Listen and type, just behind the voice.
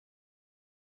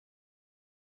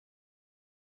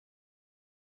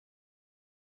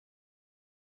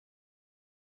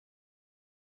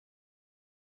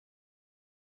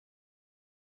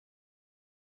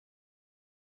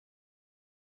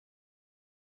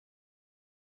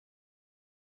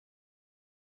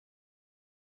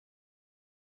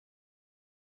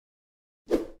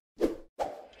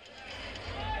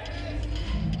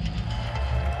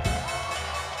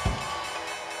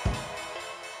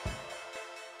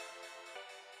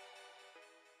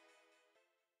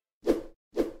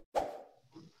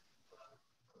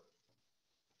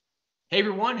Hey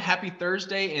everyone, happy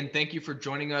Thursday, and thank you for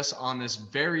joining us on this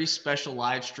very special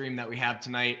live stream that we have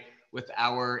tonight with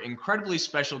our incredibly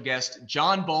special guest,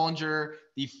 John Bollinger,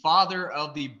 the father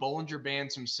of the Bollinger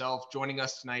Bands himself, joining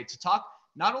us tonight to talk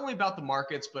not only about the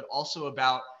markets, but also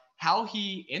about how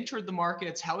he entered the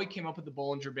markets, how he came up with the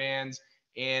Bollinger Bands,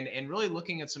 and really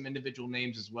looking at some individual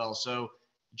names as well. So,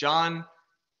 John,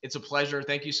 it's a pleasure.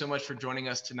 Thank you so much for joining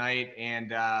us tonight,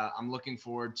 and I'm looking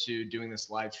forward to doing this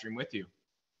live stream with you.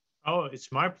 Oh,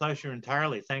 it's my pleasure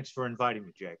entirely. Thanks for inviting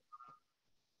me, Jake.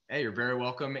 Hey, you're very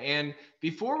welcome. And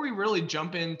before we really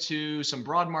jump into some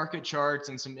broad market charts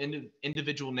and some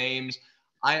individual names,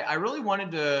 I really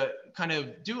wanted to kind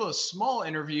of do a small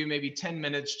interview, maybe 10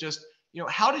 minutes, just,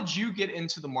 how did you get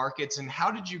into the markets and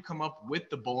how did you come up with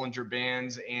the Bollinger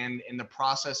Bands and in the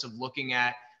process of looking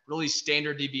at really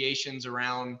standard deviations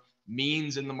around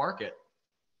means in the market?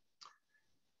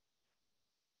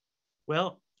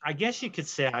 Well, I guess you could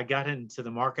say I got into the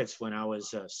markets when I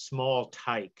was a small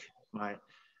tyke. My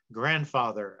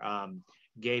grandfather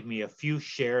gave me a few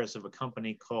shares of a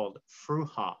company called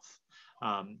Fruhoff.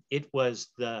 It was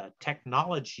the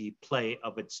technology play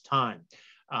of its time.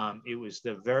 It was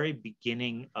the very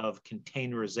beginning of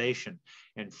containerization,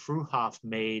 and Fruhoff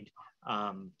made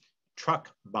truck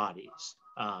bodies.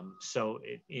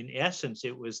 In essence,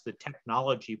 it was the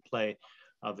technology play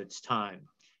of its time.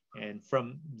 And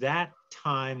from that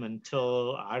time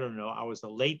until, I don't know, I was a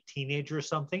late teenager or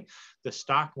something, the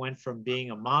stock went from being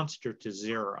a monster to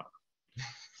zero.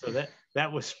 So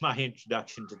that was my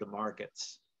introduction to the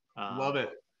markets. Love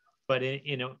it. But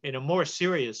in a more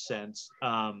serious sense,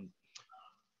 when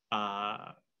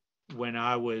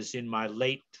I was in my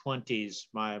late 20s,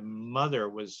 my mother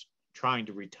was trying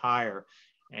to retire,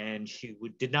 and she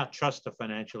did not trust the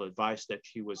financial advice that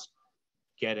she was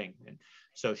getting. And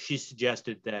so she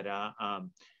suggested that, I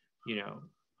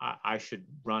should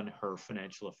run her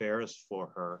financial affairs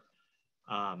for her,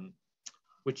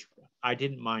 which I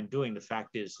didn't mind doing. The fact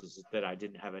is that I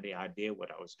didn't have any idea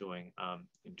what I was doing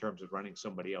in terms of running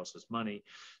somebody else's money.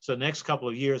 So the next couple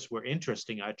of years were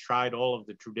interesting. I tried all of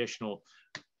the traditional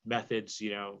methods,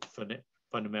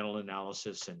 fundamental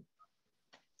analysis and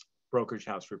brokerage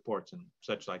house reports and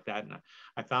such like that. And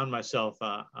I found myself,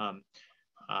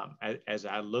 as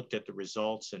I looked at the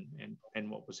results and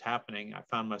what was happening, I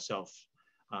found myself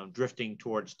drifting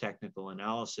towards technical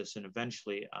analysis. And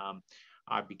eventually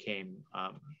I became,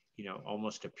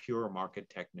 almost a pure market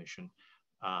technician.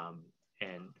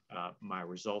 And my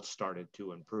results started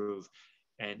to improve.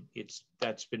 And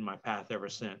that's been my path ever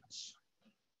since.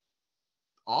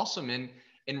 Awesome.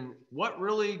 And what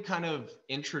really kind of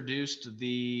introduced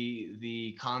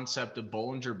the concept of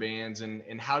Bollinger Bands,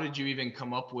 and how did you even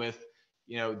come up with,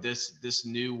 this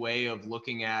new way of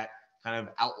looking at kind of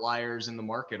outliers in the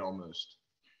market almost?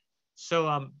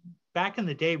 So back in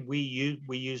the day, we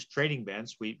used trading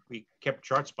bands. We kept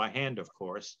charts by hand, of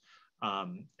course,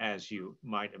 as you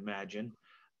might imagine.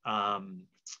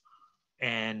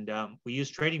 We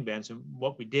used trading bands. And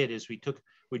what we did is we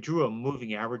drew a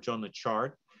moving average on the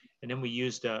chart, and then we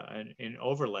used an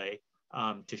overlay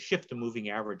to shift the moving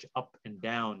average up and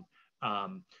down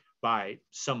by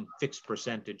some fixed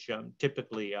percentage,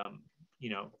 typically,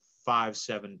 5,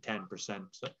 7, 10%,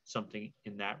 something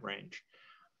in that range.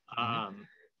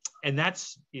 And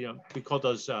that's, we call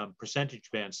those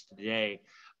percentage bands today,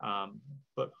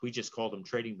 but we just called them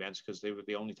trading bands because they were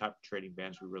the only type of trading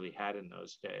bands we really had in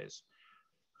those days.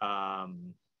 The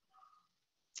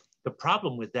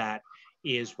problem with that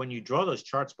is when you draw those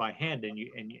charts by hand and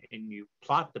you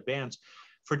plot the bands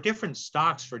for different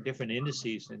stocks, for different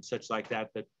indices and such like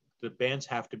that, that the bands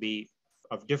have to be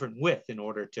of different width in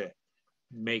order to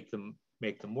make them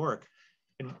work.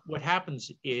 And what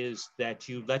happens is that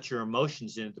you let your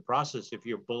emotions into the process. If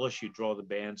you're bullish, you draw the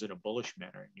bands in a bullish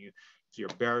manner. And if you're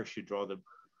bearish, you draw the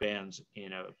bands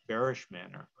in a bearish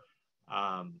manner.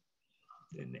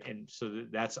 And so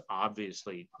that's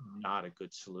obviously not a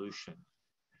good solution.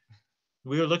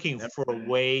 We were looking for a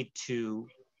way to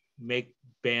make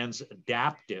bands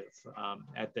adaptive.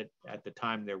 At the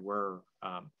time, there were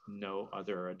no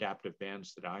other adaptive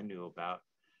bands that I knew about.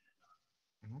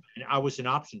 And I was an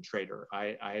option trader.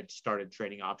 I had started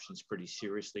trading options pretty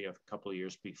seriously a couple of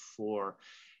years before.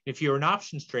 If you're an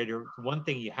options trader, one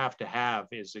thing you have to have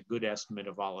is a good estimate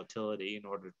of volatility in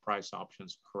order to price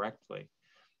options correctly.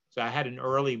 So I had an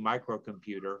early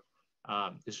microcomputer.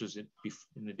 This was in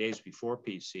the days before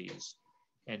PCs,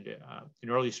 and an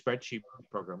early spreadsheet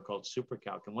program called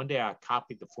SuperCalc. And one day I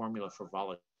copied the formula for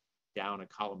volatility down a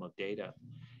column of data,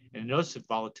 and I noticed that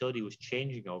volatility was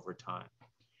changing over time.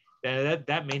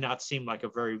 That may not seem like a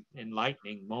very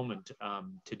enlightening moment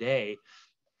today,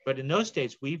 but in those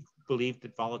days, we believed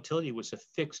that volatility was a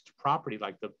fixed property,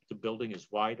 like the building is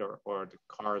white or the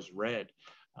car is red,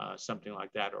 something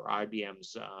like that, or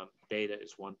IBM's beta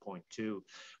is 1.2.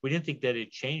 We didn't think that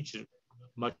it changed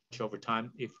much over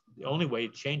time. If the only way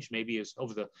it changed maybe is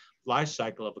over the life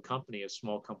cycle of a company, a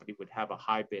small company would have a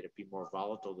high beta be more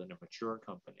volatile than a mature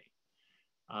company.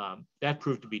 That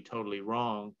proved to be totally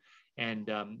wrong. And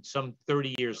some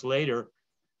 30 years later,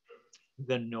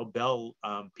 the Nobel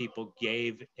people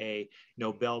gave a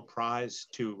Nobel Prize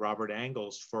to Robert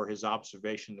Engels for his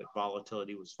observation that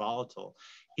volatility was volatile.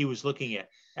 He was looking at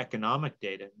economic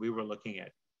data. We were looking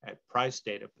at price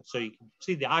data. So you can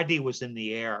see the idea was in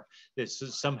the air.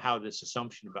 Somehow this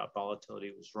assumption about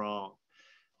volatility was wrong.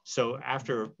 So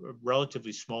after a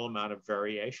relatively small amount of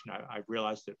variation, I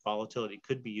realized that volatility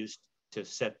could be used to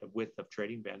set the width of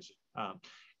trading bands.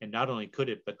 And not only could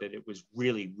it, but that it was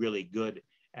really, really good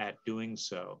at doing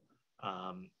so.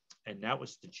 And that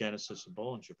was the genesis of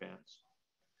Bollinger Bands.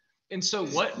 And so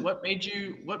what made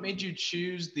you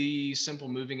choose the simple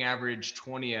moving average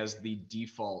 20 as the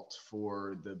default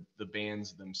for the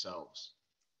bands themselves?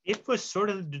 It was sort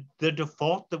of the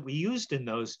default that we used in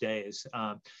those days.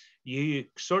 You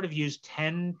sort of used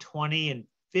 10, 20, and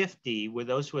 50, where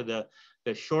those were the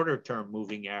shorter term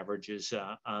moving averages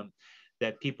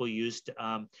that people used.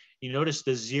 You notice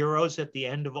the zeros at the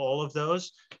end of all of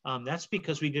those. That's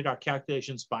because we did our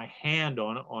calculations by hand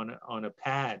on a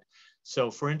pad.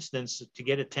 So for instance, to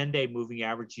get a 10-day moving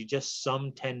average, you just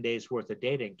sum 10 days worth of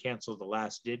data and cancel the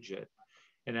last digit.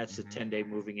 And that's the 10-day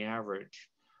moving average.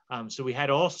 So we had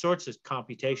all sorts of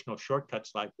computational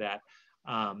shortcuts like that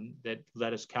that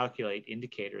let us calculate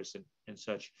indicators and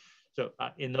such. So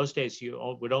in those days, you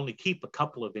would only keep a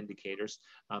couple of indicators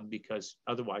because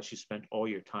otherwise you spent all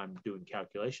your time doing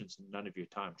calculations and none of your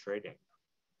time trading.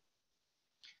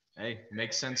 Hey,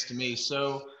 makes sense to me.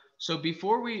 So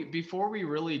before we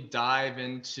really dive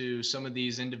into some of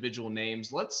these individual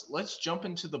names, let's jump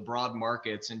into the broad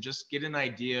markets and just get an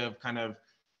idea of kind of,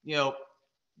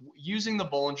 using the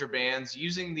Bollinger Bands,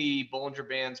 using the Bollinger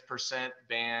Bands percent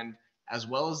band, as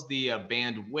well as the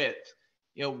band width.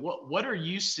 What are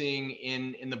you seeing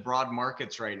in the broad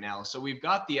markets right now? So we've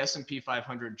got the S&P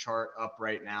 500 chart up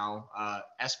right now,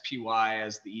 SPY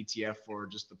as the ETF for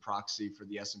just the proxy for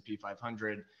the S&P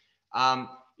 500.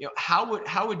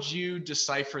 How would you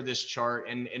decipher this chart,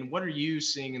 and what are you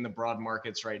seeing in the broad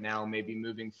markets right now, maybe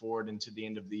moving forward into the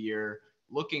end of the year,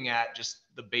 looking at just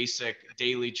the basic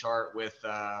daily chart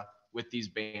with these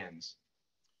bands?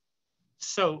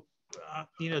 So,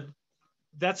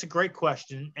 that's a great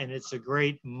question, and it's a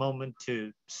great moment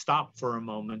to stop for a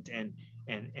moment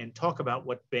and talk about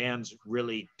what bands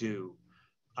really do.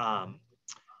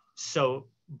 So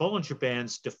Bollinger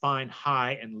Bands define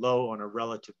high and low on a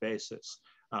relative basis.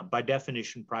 By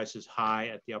definition, price is high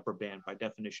at the upper band. By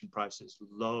definition, price is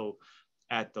low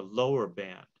at the lower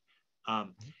band.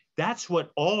 That's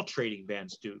what all trading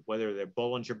bands do, whether they're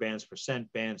Bollinger Bands, percent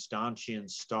bands, Donchian,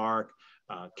 Stark,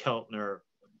 Keltner,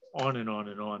 on and on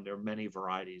and on. There are many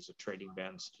varieties of trading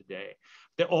bands today.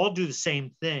 They all do the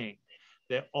same thing.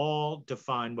 They all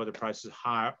define whether price is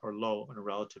high or low on a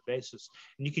relative basis.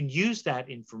 And you can use that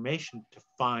information to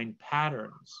find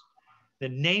patterns. The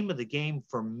name of the game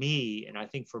for me, and I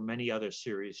think for many other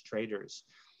serious traders,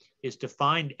 is to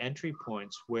find entry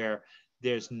points where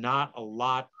there's not a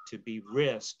lot to be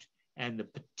risked and the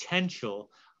potential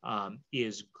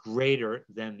is greater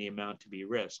than the amount to be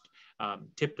risked.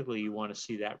 Typically, you want to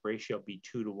see that ratio be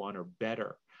 2 to 1 or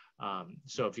better.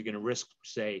 So if you're going to risk,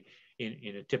 say,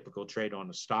 in a typical trade on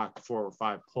a stock 4 or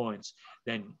 5 points,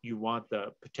 then you want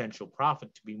the potential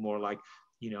profit to be more like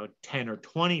 10 or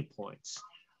 20 points.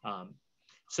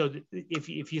 So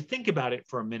if you think about it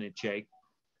for a minute, Jake,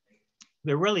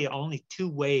 there are really only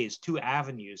two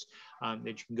avenues that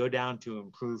you can go down to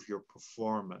improve your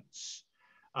performance.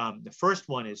 The first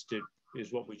one is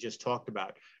what we just talked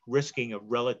about, risking a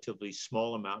relatively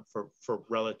small amount for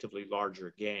relatively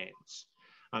larger gains.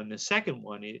 The second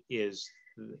one is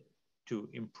to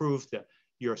improve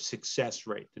your success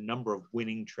rate, the number of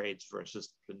winning trades versus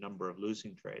the number of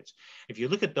losing trades. If you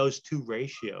look at those two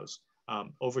ratios,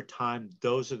 over time,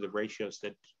 those are the ratios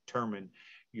that determine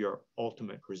your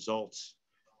ultimate results.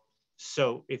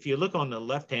 So if you look on the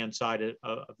left-hand side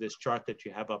of this chart that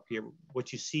you have up here,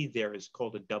 what you see there is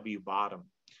called a W bottom.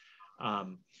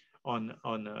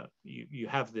 You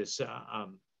have this,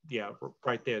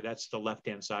 right there, that's the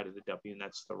left-hand side of the W, and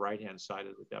that's the right-hand side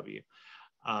of the W.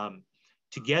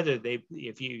 Together,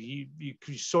 if you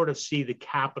sort of see the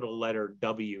capital letter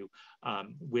W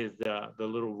with the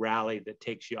little rally that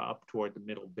takes you up toward the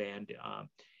middle band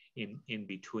in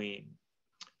between.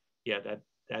 Yeah,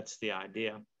 that's the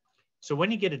idea. So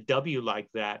when you get a W like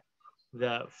that,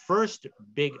 the first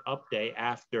big up day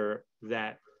after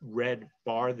that red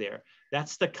bar there,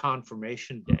 that's the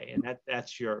confirmation day, and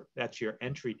that's your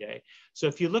entry day. So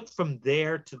if you look from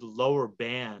there to the lower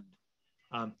band,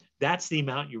 that's the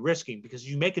amount you're risking, because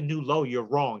you make a new low, you're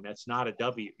wrong. That's not a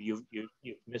W. You've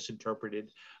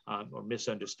misinterpreted or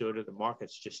misunderstood, or the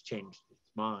market's just changed its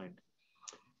mind.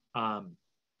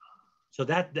 So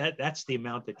that's the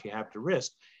amount that you have to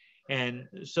risk. And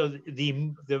so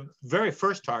the very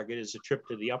first target is a trip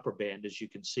to the upper band, as you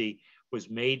can see, was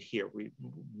made here. We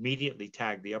immediately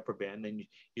tagged the upper band. Then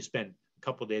you spend a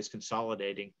couple of days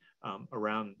consolidating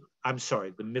around, I'm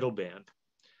sorry, the middle band.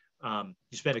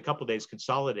 You spend a couple of days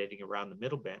consolidating around the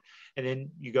middle band, and then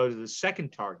you go to the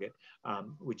second target,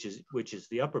 which is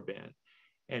the upper band.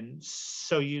 And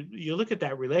so you look at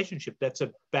that relationship. That's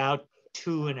about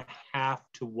 2.5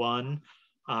 to 1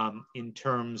 in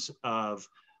terms of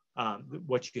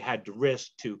what you had to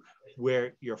risk to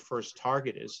where your first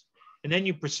target is. And then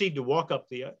you proceed to walk up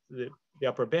the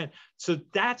upper band. So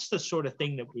that's the sort of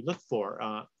thing that we look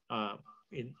for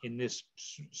in this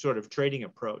sort of trading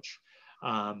approach.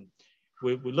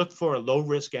 We look for a low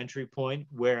risk entry point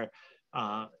where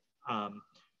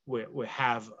we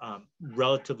have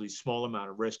relatively small amount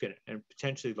of risk and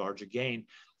potentially larger gain.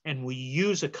 And we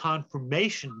use a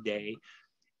confirmation day.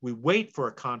 We wait for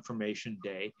a confirmation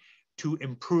day to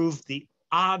improve the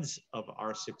odds of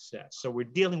our success. So we're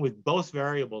dealing with both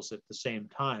variables at the same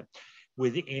time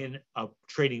within a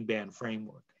trading band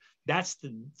framework. That's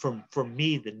for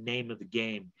me, the name of the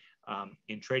game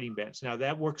in trading bands. Now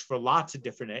that works for lots of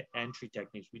different entry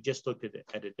techniques. We just looked at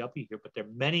a W here, but there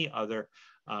are many other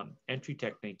entry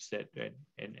techniques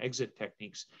and exit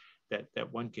techniques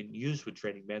that one can use with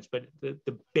trading bands. But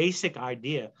the basic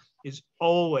idea is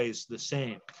always the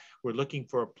same. We're looking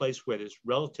for a place where there's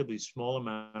relatively small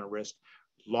amount of risk,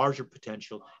 larger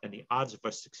potential, and the odds of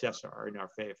our success are in our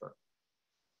favor.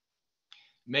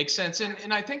 Makes sense.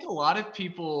 And I think a lot of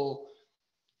people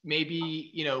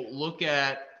maybe, look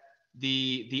at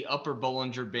the upper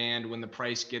Bollinger Band when the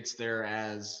price gets there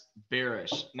as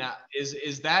bearish. Now,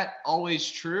 is that always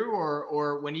true,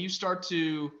 or when you start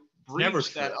to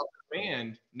breach that upper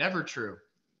band, never true?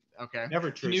 Okay. Never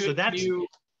true. So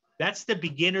that's the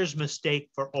beginner's mistake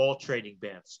for all trading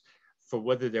bands, for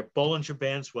whether they're Bollinger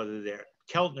Bands, whether they're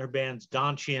Keltner bands,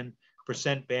 Donchian,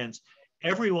 percent bands.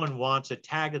 Everyone wants a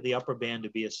tag of the upper band to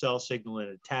be a sell signal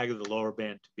and a tag of the lower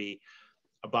band to be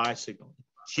a buy signal. It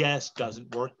just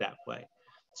doesn't work that way.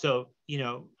 So,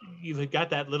 you've got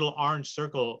that little orange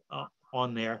circle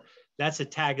on there. That's a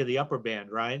tag of the upper band,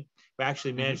 right? We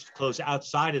actually managed to close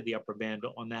outside of the upper band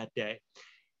on that day.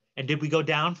 And did we go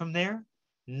down from there?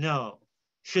 No.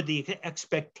 Should the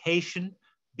expectation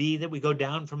be that we go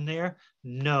down from there?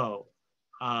 No.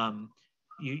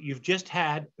 You've just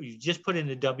put in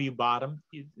the W bottom.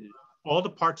 All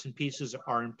the parts and pieces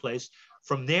are in place.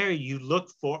 From there, you look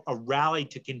for a rally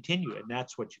to continue, and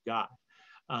that's what you got.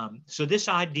 So this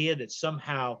idea that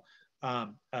somehow a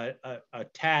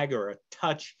tag or a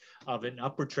touch of an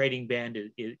upper trading band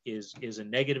is a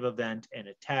negative event, and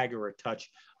a tag or a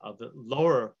touch of the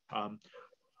lower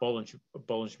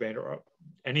Bollinger Band, or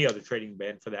any other trading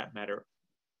band for that matter,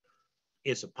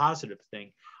 is a positive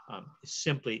thing, is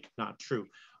simply not true.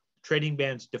 Trading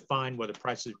bands define whether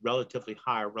price is relatively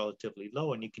high or relatively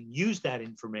low, and you can use that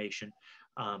information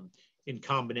in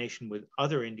combination with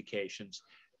other indications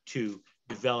to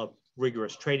develop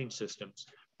rigorous trading systems.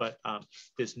 But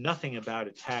there's nothing about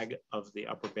a tag of the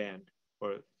upper band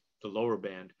or the lower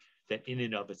band that in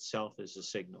and of itself is a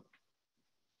signal.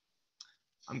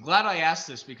 I'm glad I asked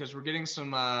this, because we're getting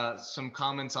some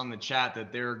comments on the chat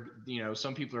that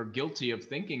some people are guilty of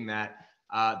thinking that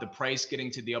the price getting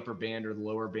to the upper band or the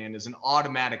lower band is an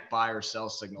automatic buy or sell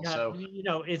signal. Yeah, so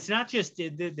it's not just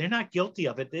they're not guilty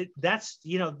of it. That's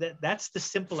the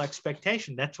simple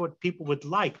expectation. That's what people would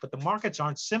like, but the markets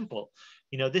aren't simple.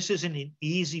 This isn't an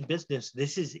easy business.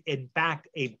 This is in fact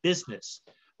a business,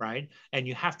 right? And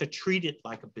you have to treat it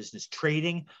like a business.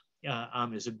 Trading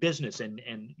is a business, and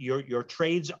your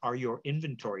trades are your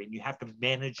inventory, and you have to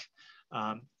manage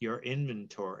your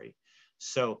inventory.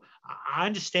 So I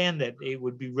understand that it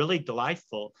would be really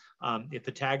delightful if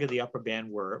the tag of the upper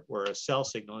band were a sell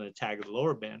signal and the tag of the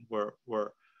lower band were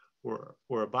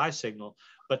a buy signal,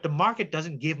 but the market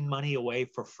doesn't give money away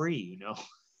for free.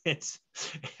 It's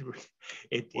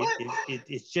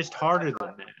just harder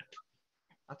than that.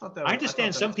 I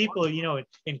understand some people,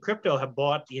 in crypto have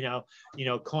bought,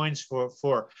 coins for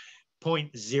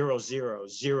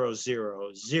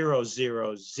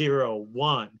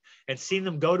 0.00000001 and seen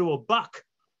them go to $1,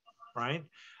 right?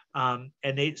 And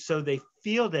they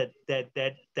feel that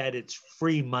it's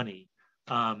free money.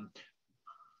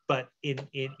 But in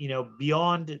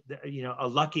beyond a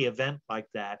lucky event like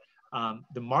that,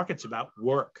 the market's about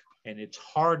work, and it's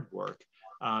hard work,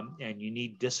 and you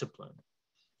need discipline.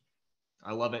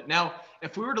 I love it. Now,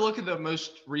 if we were to look at the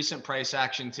most recent price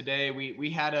action today, we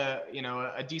had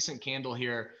a decent candle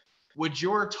here. Would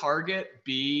your target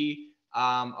be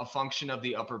a function of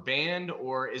the upper band,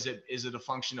 or is it a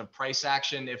function of price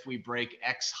action? If we break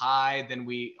X high, then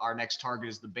our next target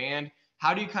is the band.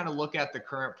 How do you kind of look at the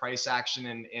current price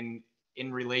action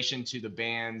in relation to the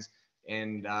bands,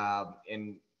 and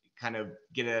kind of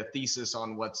get a thesis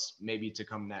on what's maybe to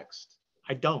come next?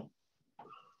 I don't.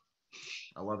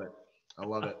 I love it. I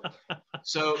love it.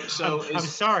 So I'm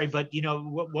sorry, but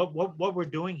what we're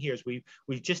doing here is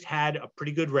we've just had a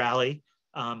pretty good rally.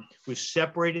 We've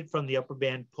separated from the upper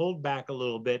band, pulled back a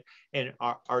little bit, and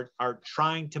are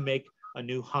trying to make a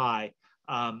new high.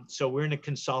 So we're in a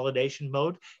consolidation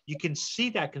mode. You can see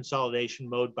that consolidation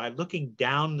mode by looking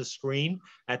down the screen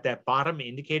at that bottom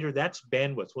indicator. That's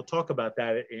bandwidth. We'll talk about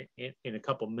that in a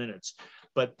couple minutes.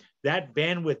 But that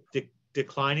bandwidth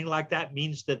declining like that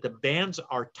means that the bands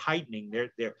are tightening.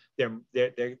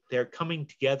 They're coming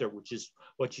together, which is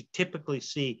what you typically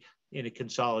see in a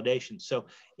consolidation. So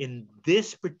in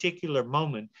this particular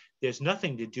moment, there's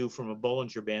nothing to do from a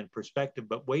Bollinger Band perspective,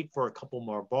 but wait for a couple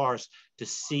more bars to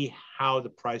see how the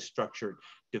price structure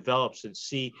develops and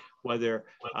see whether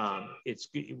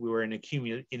we're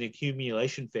in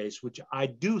accumulation phase, which I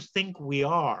do think we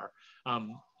are,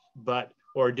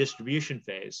 or a distribution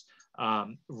phase.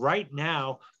 Right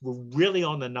now, we're really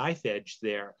on the knife edge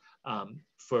there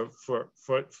for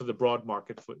the broad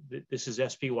market. This is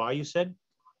SPY, you said?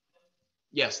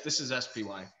 Yes, this is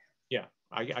SPY. Yeah,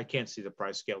 I can't see the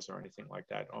price scales or anything like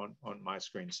that on my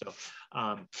screen, so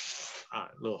a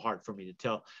little hard for me to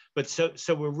tell. But so it's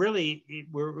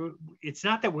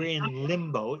not that we're in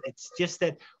limbo, it's just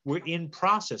that we're in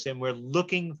process and we're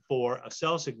looking for a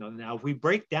sell signal. Now, if we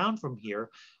break down from here,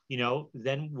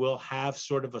 then we'll have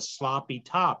sort of a sloppy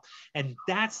top. And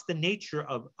that's the nature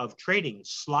of trading,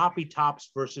 sloppy tops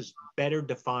versus better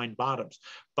defined bottoms.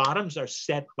 Bottoms are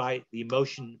set by the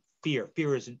emotion fear.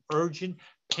 Fear is an urgent,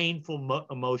 painful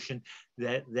emotion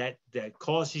that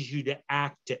causes you to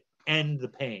act to end the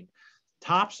pain.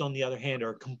 Tops, on the other hand,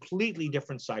 are completely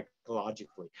different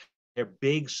psychologically. They're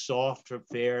big, soft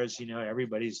affairs.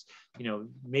 Everybody's,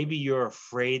 maybe you're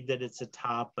afraid that it's a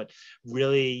top, but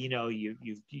really,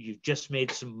 you've just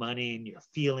made some money and you're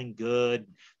feeling good.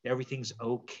 Everything's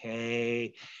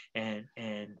okay. And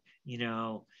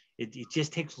it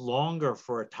just takes longer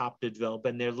for a top to develop,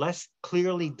 and they're less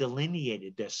clearly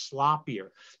delineated. They're sloppier.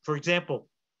 For example,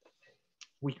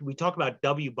 we talk about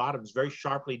W bottoms, very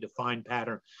sharply defined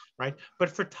pattern, right?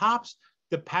 But for tops,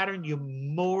 the pattern you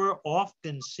more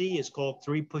often see is called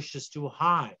three pushes to a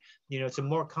high. It's a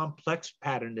more complex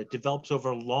pattern that develops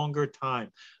over a longer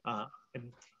time.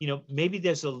 And maybe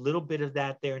there's a little bit of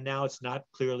that there now. It's not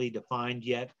clearly defined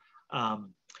yet.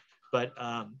 But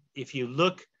if you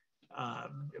look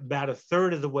about a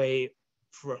third of the way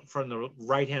from the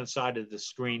right-hand side of the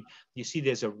screen, you see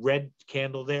there's a red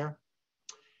candle there.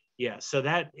 Yeah, so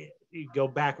that, you go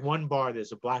back one bar,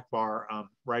 there's a black bar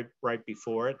right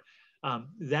before it.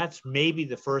 That's maybe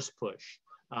the first push.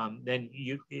 Then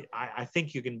I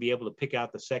think you can be able to pick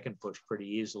out the second push pretty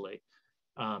easily.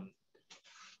 Right?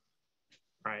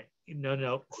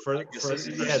 No.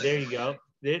 Yeah, there you go.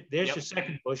 There's your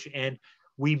second push, and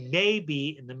we may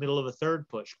be in the middle of a third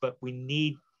push, but we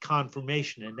need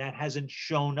confirmation, and that hasn't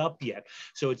shown up yet.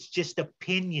 So it's just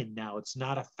opinion now. It's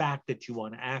not a fact that you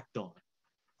want to act on.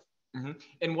 Mm-hmm.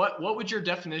 And what would your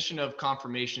definition of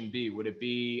confirmation be? Would it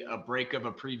be a break of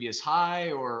a previous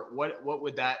high, or what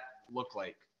would that look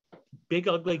like? Big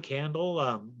ugly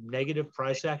candle, negative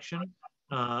price action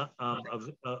of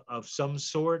some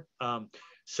sort,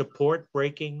 support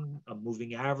breaking, a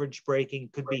moving average breaking,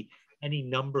 could be any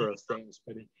number of things,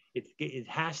 but it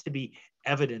has to be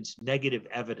evidence, negative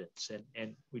evidence,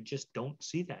 and we just don't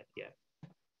see that yet.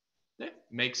 It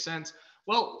makes sense.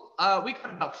 Well, we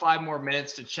got about 5 more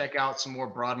minutes to check out some more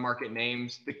broad market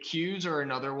names. The Qs are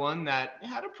another one that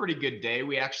had a pretty good day.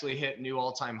 We actually hit new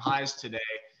all-time highs today.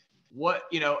 What,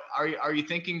 are you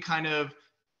thinking kind of,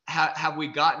 have we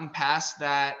gotten past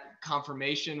that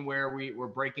confirmation where we're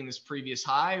breaking this previous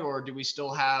high, or do we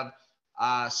still have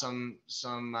some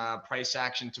price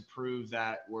action to prove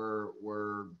that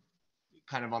we're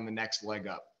kind of on the next leg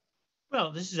up?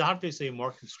 Well, this is obviously a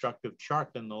more constructive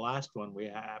chart than the last one. We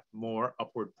have more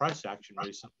upward price action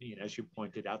recently, and as you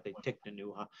pointed out, they ticked a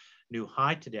new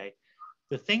high today.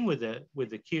 The thing with the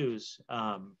Qs,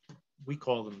 we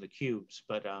call them the cubes,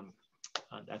 but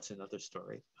That's another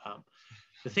story.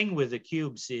 The thing with the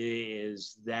cubes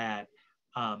is that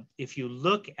if you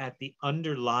look at the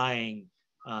underlying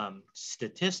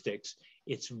statistics,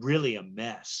 it's really a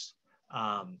mess.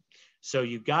 So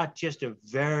you've got just a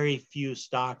very few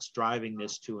stocks driving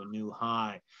this to a new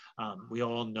high. We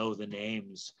all know the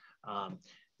names.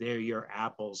 They're your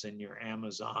Apples and your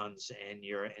Amazons and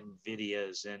your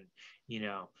Nvidias, and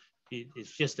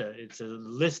it's a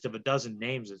list of a dozen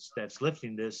names that's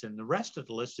lifting this, and the rest of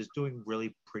the list is doing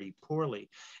really pretty poorly.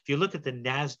 If you look at the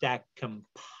NASDAQ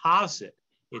composite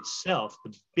itself,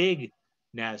 the big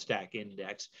NASDAQ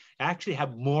index, actually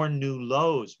have more new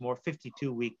lows, more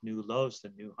 52-week new lows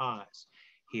than new highs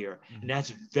here. And that's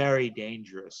very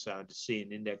dangerous to see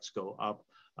an index go up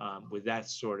with that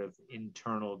sort of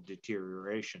internal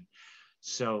deterioration.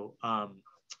 So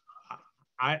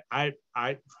I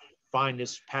find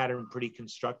this pattern pretty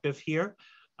constructive here.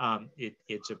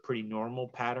 It's a pretty normal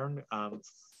pattern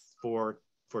for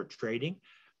trading,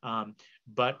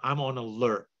 but I'm on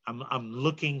alert. I'm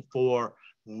looking for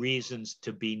reasons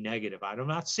to be negative. I'm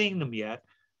not seeing them yet,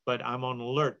 but I'm on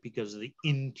alert because of the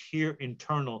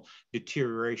internal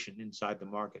deterioration inside the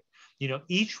market.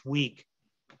 Each week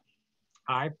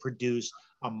I produce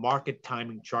a market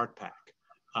timing chart pack.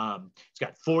 It's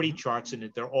got 40 charts in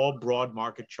it. They're all broad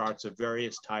market charts of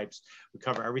various types. We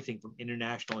cover everything from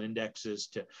international indexes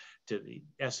to the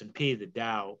S&P, the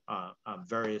Dow,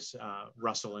 various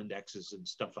Russell indexes and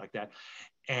stuff like that.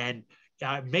 And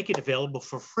make it available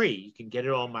for free. You can get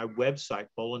it on my website,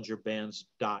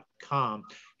 BollingerBands.com.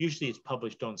 Usually it's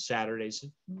published on Saturdays.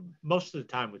 Most of the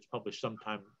time it's published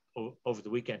sometime over the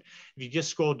weekend. If you just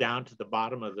scroll down to the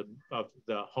bottom of the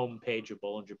homepage of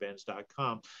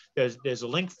BollingerBands.com, there's a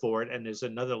link for it, and there's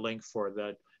another link for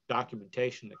the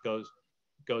documentation that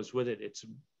goes with it. It's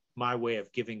my way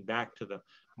of giving back to the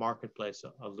marketplace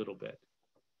a little bit.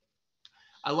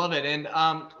 I love it. And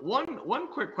one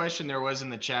quick question there was in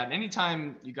the chat. And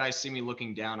anytime you guys see me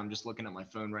looking down, I'm just looking at my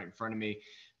phone right in front of me.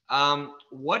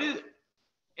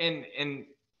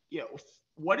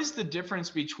 What is the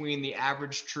difference between the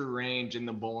average true range and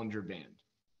the Bollinger Band?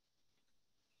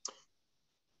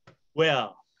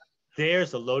 Well,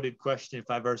 there's a loaded question.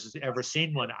 If I've ever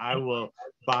seen one, I will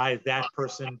buy that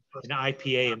person an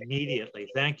IPA immediately.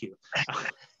 Thank you.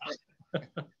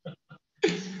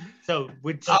 So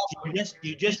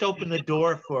you just opened the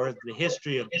door for the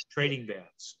history of trading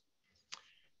bands.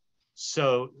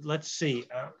 So let's see.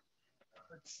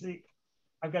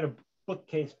 I've got a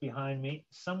bookcase behind me.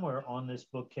 Somewhere on this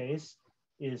bookcase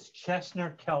is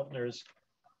Chesner Keltner's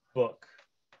book.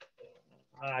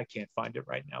 I can't find it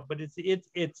right now, but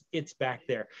it's back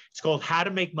there. It's called How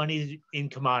to Make Money in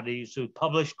Commodities. It was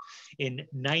published in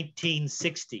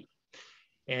 1960.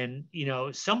 And,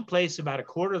 someplace about a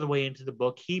quarter of the way into the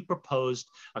book, he proposed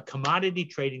a commodity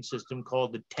trading system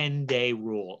called the 10-day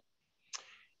rule.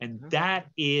 And that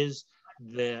is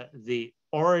the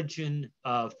origin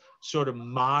of sort of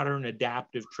modern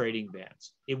adaptive trading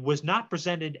bands. It was not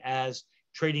presented as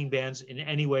trading bands in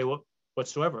any way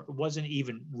whatsoever. It wasn't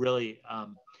even really,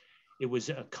 it was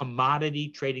a commodity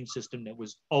trading system that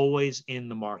was always in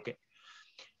the market.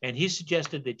 And he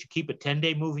suggested that you keep a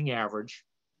 10-day moving average,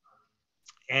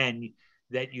 and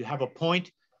that you have a point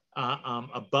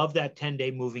above that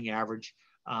 10-day moving average,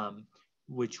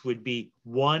 which would be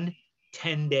one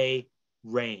 10-day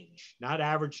range, not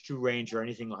average true range or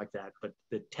anything like that, but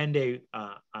the 10-day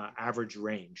average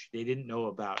range. They didn't know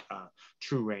about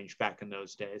true range back in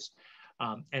those days.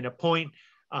 And a point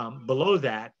below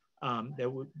that, there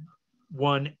would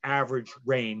one average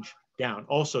range down,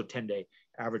 also 10-day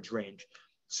average range.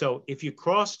 So if you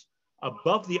crossed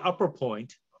above the upper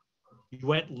point, you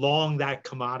went long that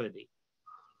commodity.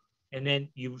 And then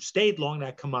you stayed long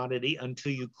that commodity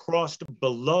until you crossed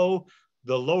below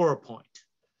the lower point,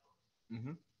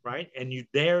 right? And you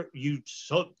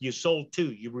sold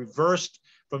two. You reversed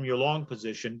from your long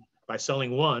position by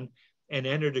selling one and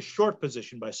entered a short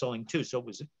position by selling two. So it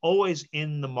was always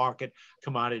in the market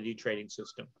commodity trading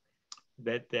system.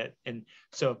 And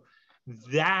so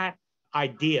that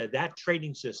idea, that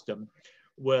trading system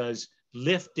was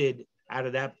lifted out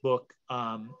of that book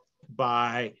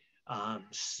by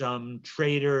some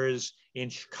traders in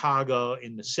Chicago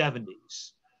in the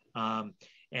 70s.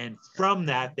 And from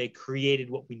that, they created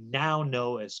what we now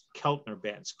know as Keltner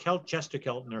bands. Chester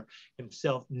Keltner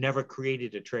himself never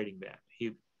created a trading band.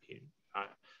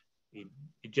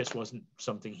 It just wasn't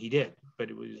something he did, but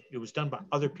it was done by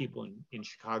other people in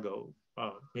Chicago,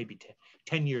 maybe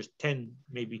 10 years,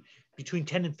 maybe between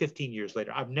 10 and 15 years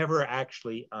later. I've never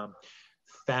actually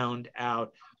found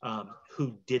out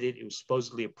who did it. It was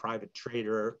supposedly a private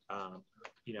trader.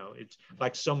 You know, it's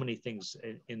like so many things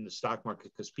in the stock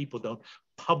market, because people don't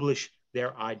publish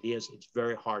their ideas. It's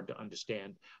very hard to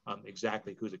understand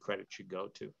exactly who the credit should go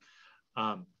to.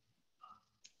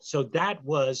 So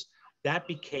that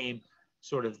became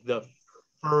sort of the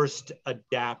first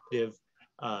adaptive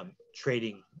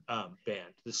trading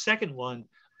band. The second one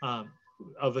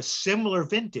of a similar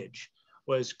vintage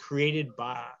was created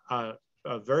by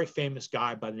a very famous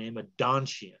guy by the name of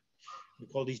Donchian. We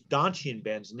call these Donchian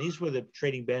bands, and these were the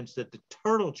trading bands that the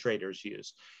turtle traders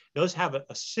use. Those have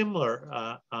a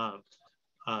similar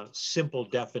simple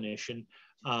definition.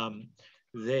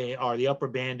 They are, the upper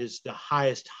band is the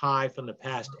highest high from the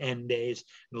past N days,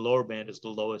 and the lower band is the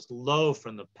lowest low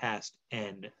from the past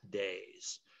N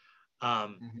days.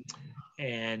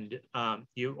 And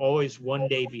you're always one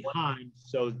day behind,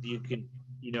 so you can,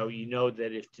 you know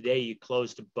that if today you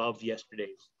closed above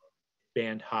yesterday's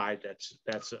band high,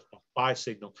 that's a buy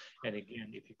signal. And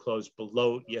again, if you close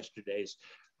below yesterday's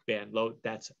band low,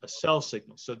 that's a sell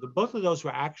signal. So both of those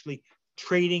were actually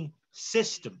trading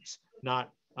systems, not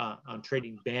on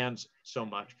trading bands so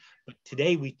much. But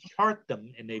today we chart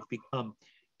them, and they've become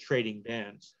trading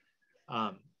bands.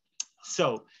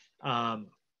 So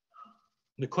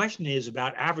the question is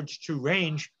about average true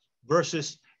range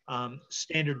versus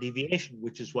standard deviation,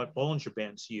 which is what Bollinger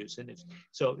Bands use. And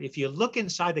so if you look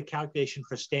inside the calculation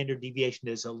for standard deviation,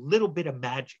 there's a little bit of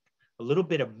magic, a little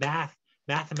bit of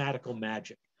mathematical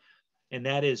magic. And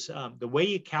that is the way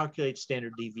you calculate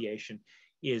standard deviation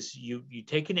is you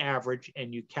take an average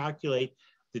and you calculate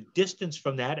the distance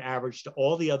from that average to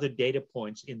all the other data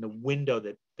points in the window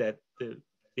that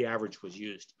the average was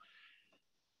used.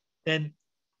 And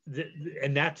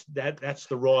that's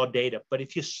the raw data. But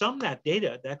if you sum that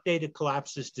data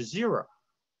collapses to zero,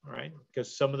 right?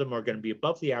 Because some of them are going to be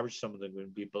above the average, some of them are going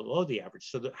to be below the average.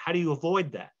 So how do you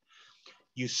avoid that?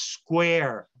 You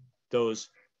square those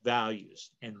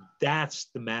values, and that's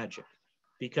the magic.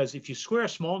 Because if you square a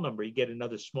small number, you get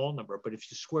another small number. But if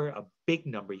you square a big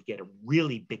number, you get a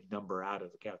really big number out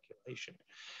of the calculation.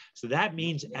 So that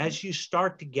means as you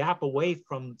start to gap away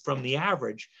from the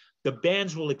average, the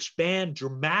bands will expand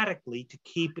dramatically to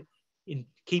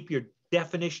keep your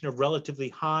definition of relatively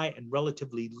high and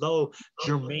relatively low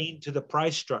germane to the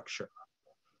price structure.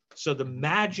 So the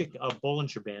magic of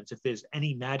Bollinger Bands, if there's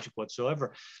any magic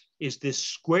whatsoever, is this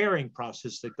squaring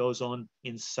process that goes on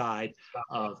inside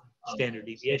of standard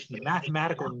deviation. The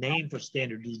mathematical name for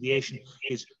standard deviation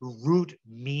is root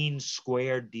mean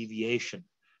squared deviation.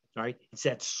 Right? It's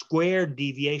that squared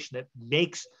deviation that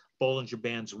makes Bollinger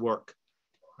Bands work.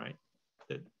 Right?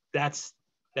 That's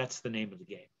the name of the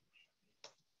game.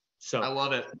 So I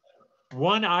love it.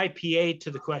 One IPA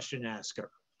to the question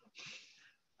asker.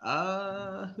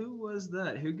 Who was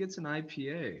that? Who gets an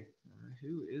IPA?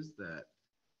 Who is that?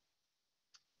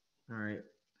 All right.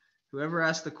 Whoever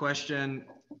asked the question,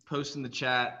 post in the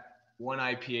chat, one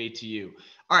IPA to you.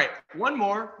 All right, one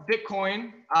more,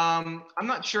 Bitcoin. I'm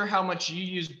not sure how much you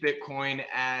use Bitcoin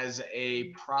as a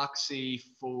proxy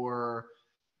for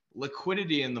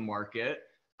liquidity in the market.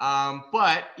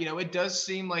 But, it does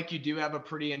seem like you do have a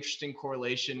pretty interesting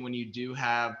correlation when you do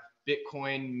have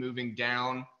Bitcoin moving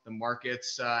down, the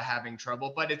market's having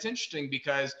trouble. But it's interesting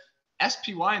because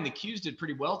SPY and the Qs did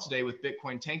pretty well today with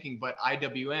Bitcoin tanking, but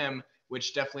IWM,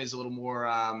 which definitely is a little more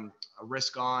a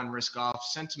risk on, risk off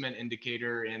sentiment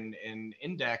indicator in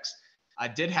index,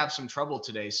 did have some trouble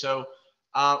today. So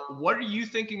what are you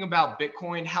thinking about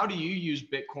Bitcoin? How do you use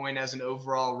Bitcoin as an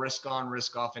overall risk on,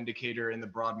 risk off indicator in the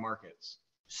broad markets?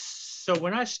 So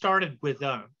when I started with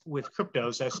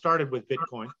cryptos, I started with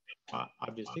Bitcoin,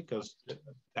 obviously, because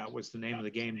that was the name of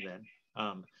the game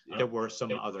then. There were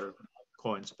some other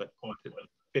coins, but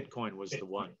Bitcoin was the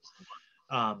one.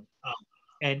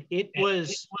 And it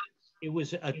was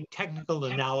a technical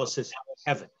analysis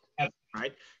heaven,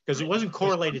 right? Because it wasn't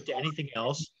correlated to anything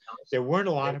else. There weren't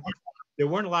a lot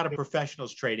of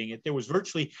professionals trading it. There was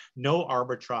virtually no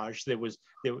arbitrage. There was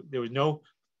no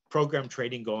program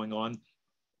trading going on.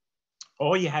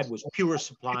 All you had was pure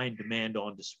supply and demand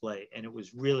on display, and it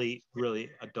was really, really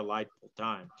a delightful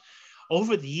time.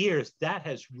 Over the years, that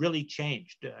has really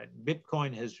changed.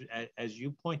 Bitcoin has, as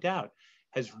you point out,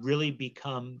 has really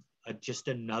become just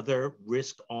another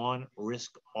risk on,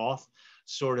 risk off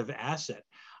sort of asset.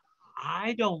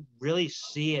 I don't really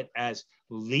see it as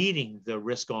leading the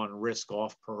risk on, risk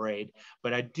off parade,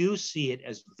 but I do see it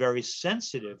as very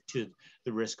sensitive to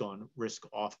the risk on, risk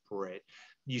off parade.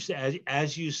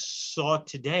 As you saw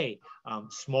today,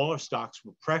 smaller stocks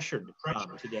were pressured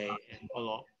today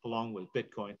along with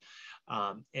Bitcoin.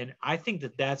 And I think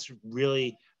that's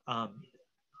really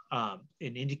an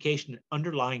indication of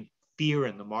underlying fear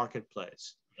in the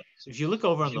marketplace. If you look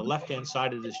over on the left-hand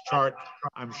side of this chart,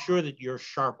 I'm sure that your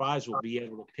sharp eyes will be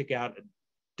able to pick out a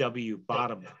W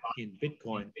bottom in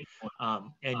Bitcoin.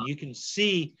 And you can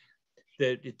see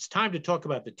that it's time to talk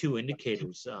about the two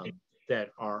indicators that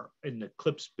are in the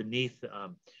clips beneath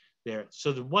there.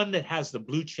 So the one that has the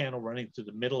blue channel running through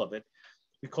the middle of it,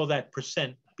 we call that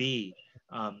 %B.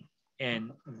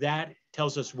 And that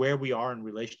tells us where we are in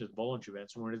relation to the Bollinger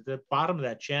Bands. When we're at the bottom of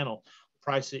that channel,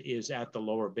 price is at the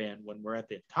lower band. When we're at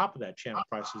the top of that channel,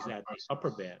 price is at the upper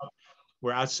band.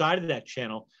 We're outside of that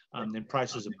channel, then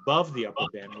price is above the upper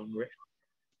band. When we're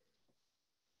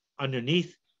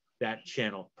underneath that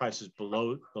channel, price is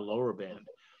below the lower band.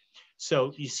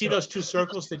 So you see those two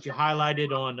circles that you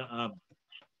highlighted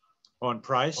on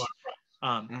price.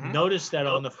 Notice that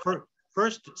on the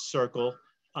first circle,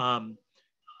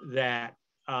 that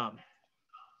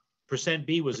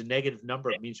 %B was a negative number.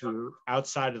 It means we were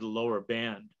outside of the lower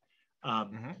band.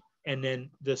 And then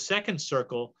the second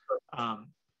circle,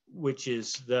 which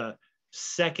is the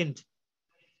second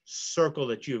circle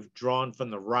that you've drawn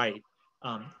from the right,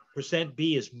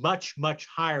 %B is much, much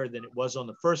higher than it was on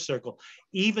the first circle,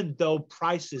 even though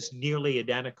price is nearly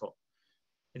identical.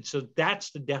 And so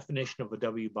that's the definition of a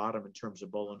W bottom in terms of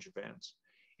Bollinger Bands.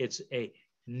 It's a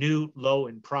new low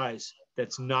in price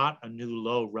that's not a new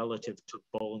low relative to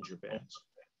Bollinger Bands,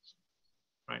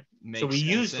 right? So we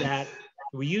use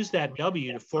that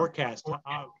W to forecast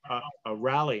a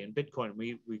rally in Bitcoin.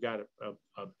 We got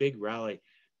a big rally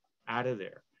out of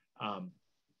there.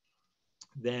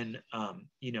 Then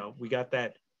you know, we got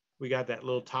that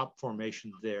little top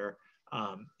formation there,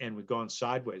 and we've gone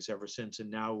sideways ever since, and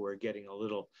now we're getting a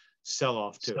little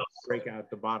sell-off to break out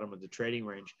the bottom of the trading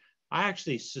range. I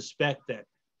actually suspect that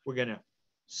we're going to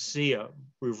see a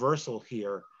reversal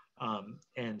here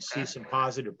and see some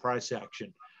positive price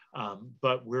action,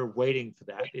 but we're waiting for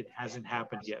that. It hasn't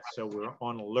happened yet, so we're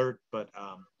on alert, but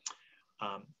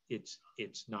it's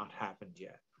not happened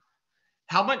yet.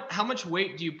 How much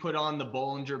weight do you put on the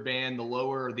Bollinger Band, the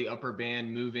lower or the upper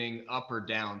band moving up or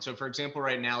down? So for example,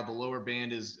 right now, the lower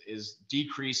band is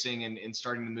decreasing and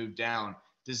starting to move down.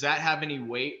 Does that have any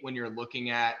weight when you're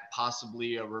looking at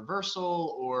possibly a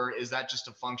reversal, or is that just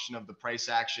a function of the price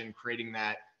action creating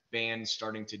that band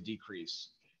starting to decrease?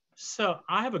 So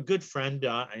I have a good friend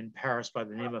in Paris by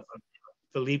the name of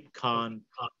Philippe Kahn.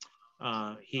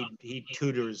 He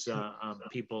tutors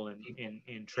people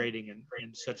in trading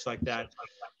and such like that,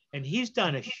 and he's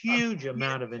done a huge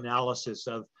amount of analysis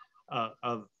of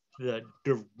the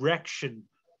direction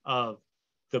of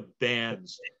the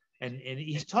bands, and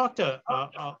he's talked a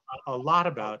lot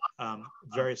about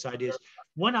various ideas.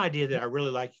 One idea that I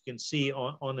really like, you can see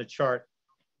on the chart,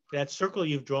 that circle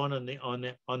you've drawn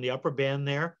on the upper band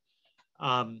there.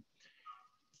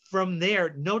 From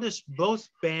there, notice both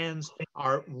bands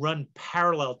are run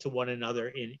parallel to one another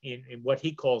in what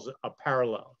he calls a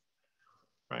parallel,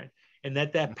 right? And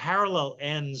that parallel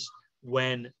ends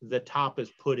when the top is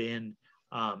put in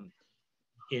the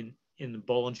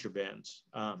Bollinger Bands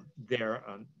there,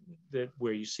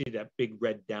 where you see that big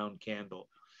red down candle.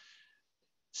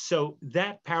 So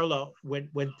that parallel,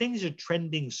 when things are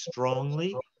trending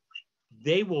strongly,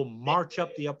 they will march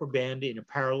up the upper band in a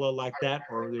parallel like that,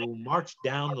 or they will march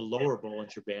down the lower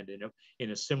Bollinger Band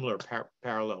in a similar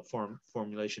parallel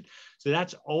formulation. So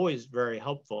that's always very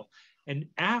helpful. And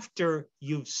after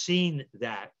you've seen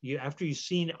that, after you've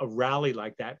seen a rally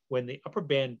like that, when the upper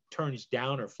band turns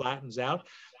down or flattens out,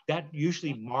 that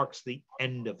usually marks the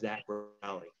end of that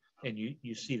rally. And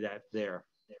you see that there.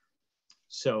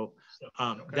 So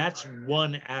that's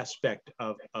one aspect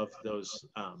of those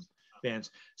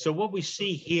bands. So what we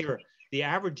see here, the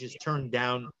average is turned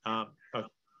down a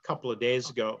couple of days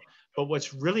ago, but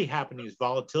what's really happening is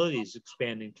volatility is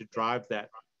expanding to drive that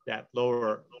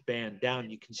lower band down.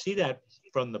 You can see that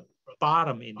from the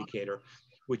bottom indicator,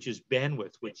 which is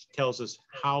bandwidth, which tells us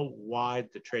how wide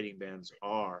the trading bands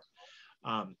are.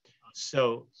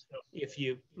 So if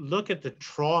you look at the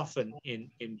trough in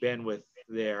bandwidth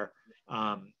there,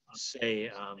 say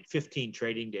 15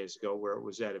 trading days ago, where it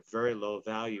was at a very low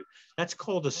value, that's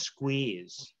called a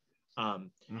squeeze.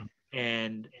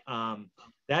 And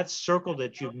that circle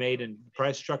that you've made in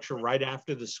price structure right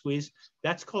after the squeeze,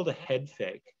 that's called a head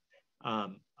fake.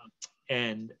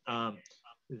 And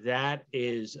that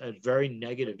is a very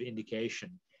negative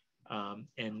indication.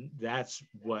 And that's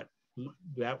what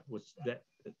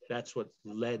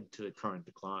led to the current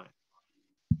decline.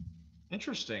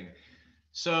 Interesting.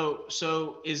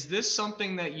 So is this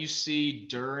something that you see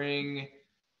during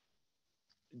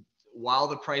while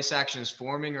the price action is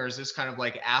forming, or is this kind of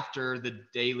like after the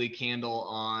daily candle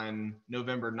on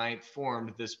November 9th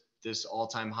formed this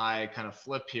all-time high kind of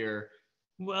flip here?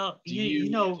 Well, Do you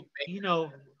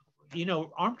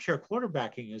armchair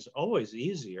quarterbacking is always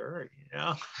easier,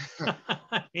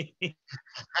 I mean,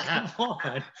 come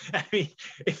on. I mean,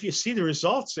 if you see the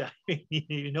results, I mean,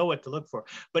 you know what to look for.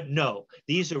 But no,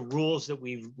 these are rules that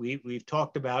we've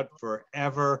talked about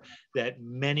forever, that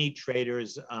many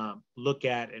traders look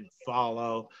at and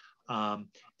follow.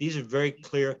 These are very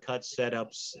clear-cut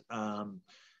setups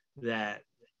that,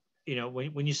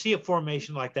 when you see a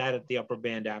formation like that at the upper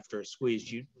band after a squeeze,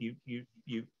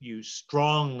 you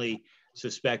strongly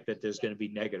suspect that there's going to be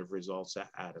negative results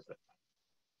out of it.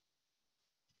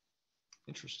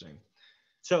 Interesting.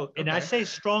 So, and I say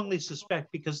strongly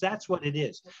suspect because that's what it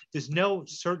is. There's no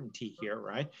certainty here,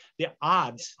 right? The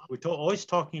odds, we're always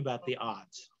talking about the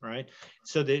odds, right?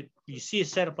 So that you see a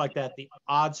setup like that, the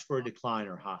odds for a decline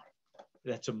are high.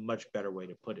 That's a much better way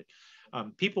to put it.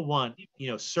 People want,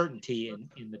 certainty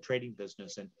in the trading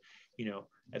business. And,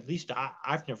 at least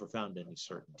I've never found any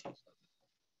certainty.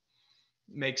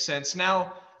 Makes sense.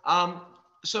 Now,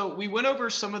 so we went over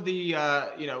some of the,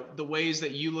 the ways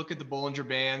that you look at the Bollinger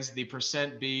Bands, the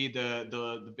percent B,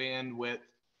 the bandwidth.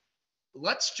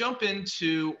 Let's jump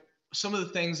into some of the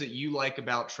things that you like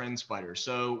about TrendSpider.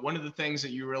 So one of the things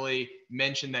that you really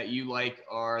mentioned that you like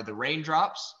are the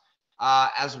raindrops,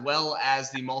 as well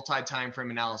as the multi-time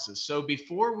frame analysis. So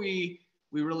before we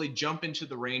really jump into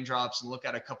the raindrops and look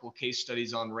at a couple of case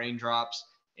studies on raindrops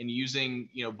and using,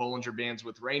 Bollinger Bands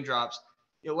with raindrops,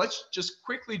 let's just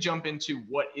quickly jump into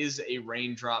what is a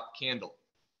raindrop candle.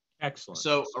 Excellent.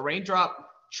 So a raindrop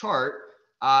chart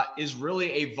is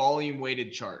really a volume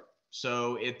weighted chart.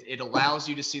 So it allows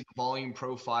you to see the volume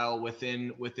profile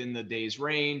within the day's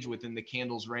range, within the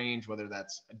candle's range, whether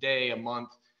that's a day, a month,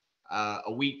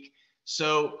 a week.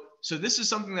 So this is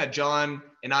something that John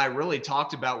and I really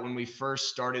talked about when we first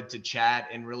started to chat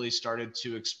and really started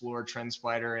to explore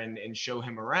TrendSpider and show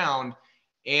him around.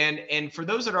 And for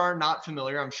those that are not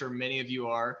familiar, I'm sure many of you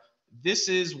are, this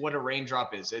is what a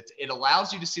raindrop is. It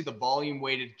allows you to see the volume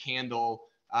weighted candle,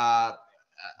 a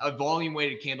volume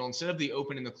weighted candle. Instead of the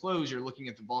open and the close, you're looking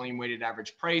at the volume weighted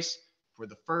average price for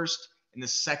the first and the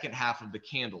second half of the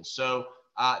candle. So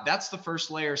that's the first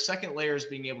layer. Second layer is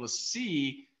being able to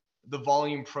see the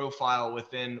volume profile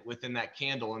within that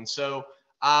candle. And so,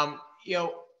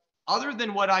 other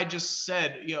than what I just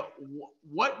said,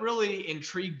 what really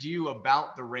intrigued you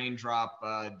about the raindrop,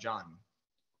 John?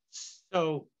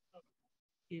 So,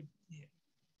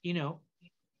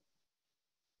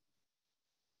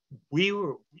 we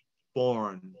were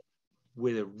born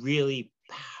with a really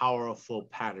powerful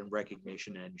pattern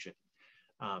recognition engine,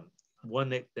 one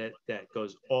that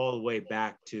goes all the way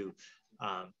back to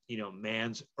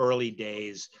man's early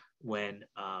days when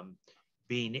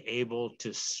being able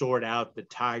to sort out the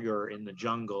tiger in the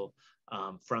jungle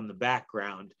from the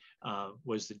background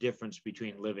was the difference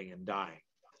between living and dying.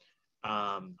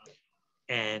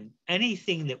 And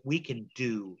anything that we can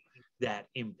do that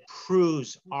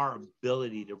improves our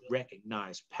ability to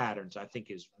recognize patterns, I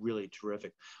think is really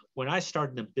terrific. When I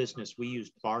started in the business, we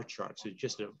used bar charts. It's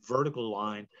just a vertical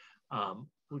line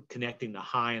connecting the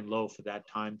high and low for that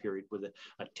time period with a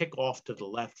tick off to the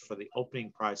left for the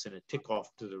opening price and a tick off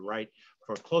to the right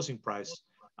for a closing price,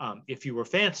 if you were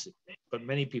fancy. But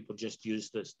many people just use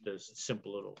this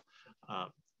simple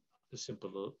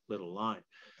little line.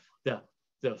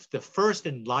 The first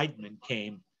enlightenment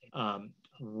came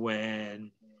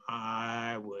when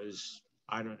I'd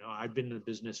been in the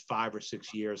business 5 or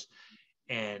 6 years,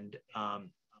 and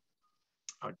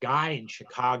a guy in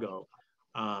Chicago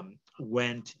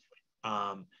went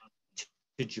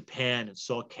to Japan and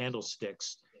saw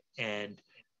candlesticks and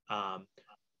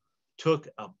took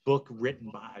a book written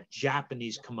by a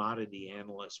Japanese commodity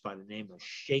analyst by the name of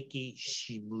Sheiki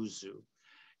Shimizu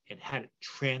and had it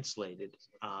translated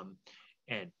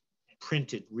and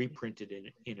reprinted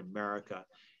in America,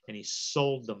 and he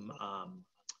sold them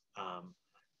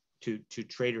to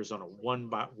traders on a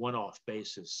one-off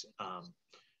basis.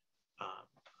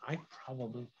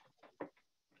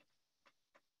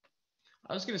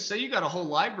 I was going to say, you got a whole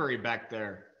library back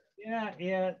there.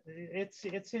 Yeah,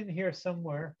 it's in here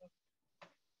somewhere.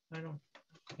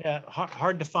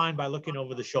 Hard to find by looking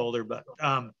over the shoulder, but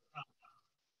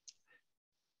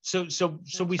so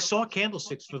we saw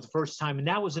candlesticks for the first time, and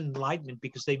that was enlightenment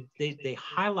because they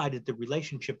highlighted the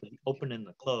relationship of the open and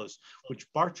the close,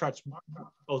 which bar charts,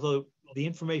 although the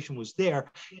information was there,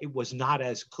 it was not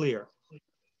as clear,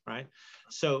 right?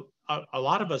 So a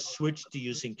lot of us switched to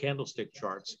using candlestick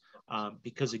charts.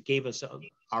 because it gave us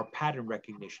our pattern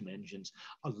recognition engines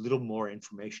a little more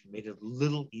information, made it a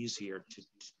little easier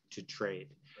to trade.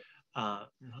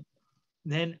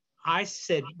 Then I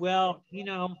said, well,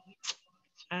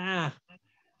 I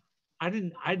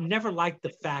never liked the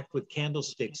fact with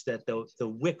candlesticks that the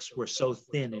wicks were so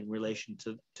thin in relation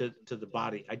to the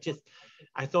body.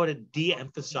 I thought it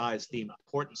de-emphasized the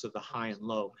importance of the high and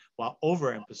low while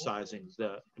overemphasizing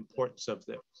the importance of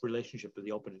the relationship of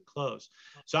the open and close.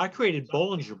 So I created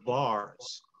Bollinger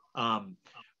bars,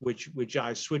 which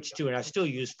I switched to and I still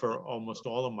use for almost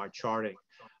all of my charting.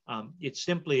 It's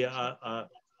simply a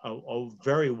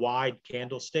very wide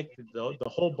candlestick. The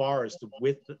whole bar is the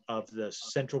width of the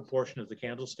central portion of the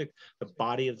candlestick, the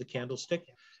body of the candlestick.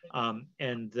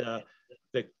 And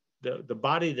the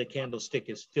body of the candlestick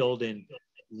is filled in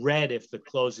red if the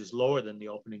close is lower than the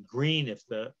open, and green if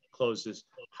the close is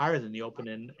higher than the open.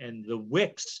 And the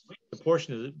wicks, the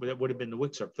portion of that would have been the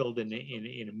wicks, are filled in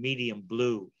a medium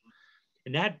blue.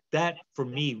 And that for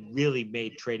me really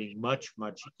made trading much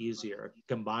easier,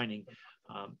 combining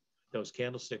those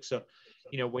candlesticks. So,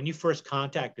 when you first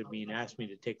contacted me and asked me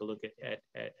to take a look at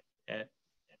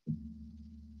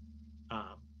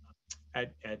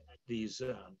these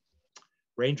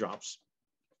raindrops,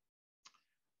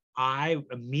 I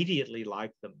immediately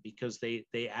liked them because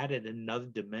they added another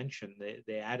dimension.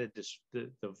 They added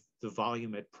the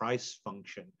volume at price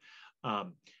function,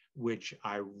 which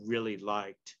I really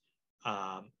liked.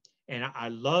 And I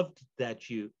loved that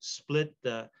you split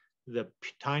the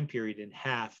time period in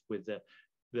half with the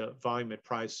volume at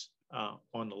price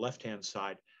on the left-hand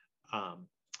side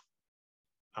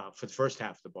for the first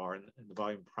half of the bar, and the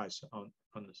volume price on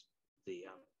the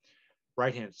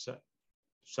right-hand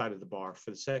side of the bar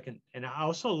for the second. And I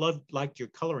also liked your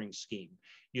coloring scheme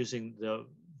using the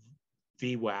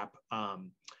VWAP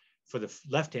for the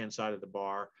left-hand side of the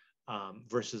bar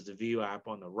versus the VWAP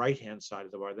on the right-hand side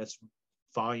of the bar. That's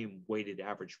volume weighted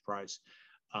average price.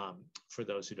 For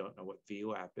those who don't know what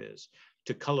VWAP is,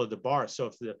 to color the bar. So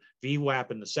if the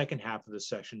VWAP in the second half of the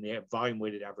session, the volume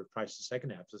weighted average price the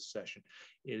second half of the session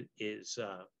is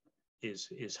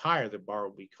higher, the bar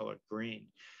will be colored green.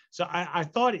 So I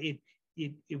thought it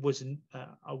was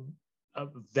a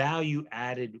value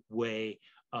added way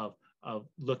of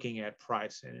looking at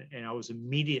price, and I was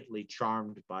immediately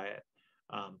charmed by it.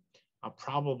 I'll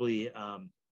probably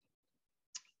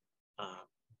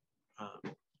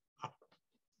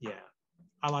yeah,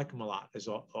 I like them a lot. Is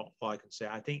all I can say.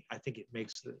 I think it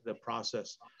makes the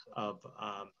process of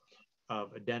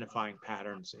identifying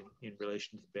patterns in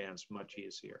relation to the bands much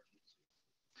easier.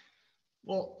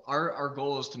 Well, our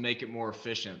goal is to make it more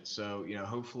efficient. So,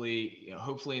 hopefully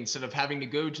instead of having to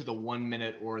go to the 1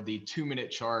 minute or the 2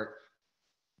 minute chart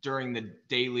during the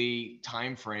daily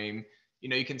time frame,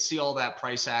 you can see all that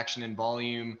price action and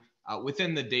volume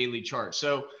within the daily chart.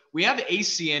 So we have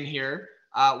ACN here.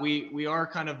 We are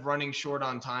kind of running short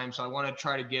on time, so I want to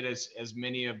try to get as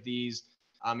many of these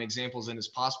examples in as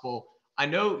possible. I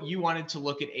know you wanted to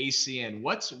look at ACN.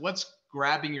 What's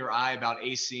grabbing your eye about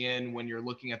ACN when you're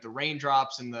looking at the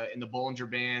raindrops in the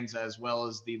Bollinger Bands as well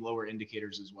as the lower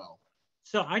indicators as well?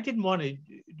 So I didn't want to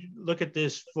look at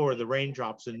this for the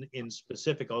raindrops in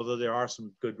specific, although there are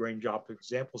some good raindrop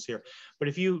examples here. But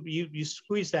if you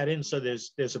squeeze that in, so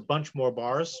there's a bunch more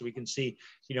bars, so we can see,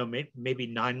 maybe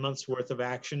 9 months worth of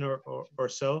action or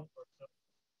so.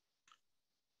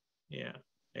 Yeah,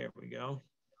 there we go.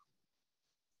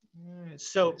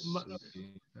 So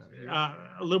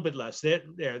a little bit less there.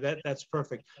 That's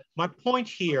perfect. My point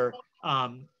here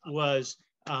was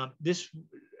this.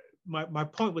 My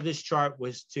point with this chart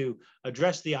was to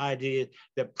address the idea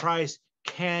that price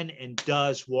can and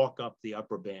does walk up the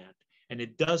upper band, and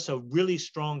it does so. Really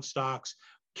strong stocks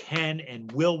can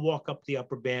and will walk up the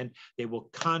upper band. They will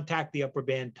contact the upper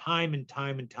band time and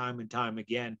time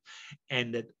again,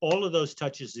 and that all of those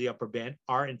touches of the upper band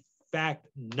are in fact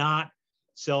not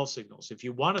sell signals. If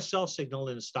you want a sell signal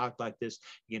in a stock like this,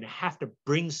 you're going to have to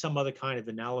bring some other kind of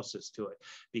analysis to it,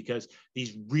 because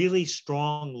these really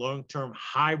strong, long-term,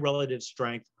 high relative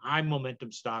strength, high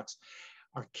momentum stocks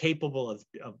are capable of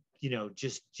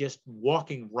just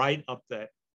walking right up that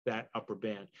upper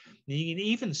band. And you can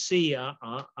even see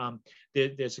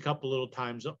there's a couple little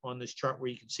times on this chart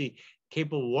where you can see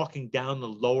capable of walking down the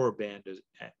lower band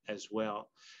as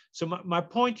well. So my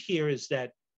point here is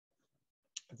that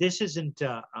this isn't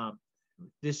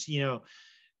this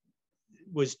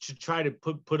was to try to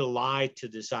put a lie to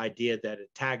this idea that a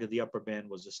tag of the upper band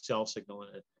was a sell signal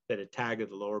and that a tag of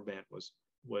the lower band was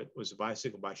a buy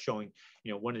signal, by showing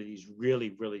one of these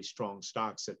really strong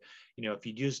stocks that if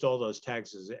you'd used all those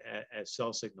tags as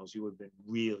sell signals, you would have been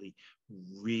really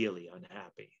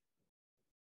unhappy.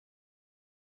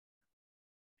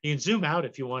 You can zoom out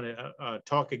if you want to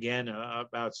talk again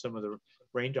about some of the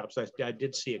raindrops. I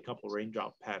did see a couple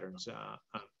raindrop patterns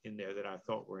in there that I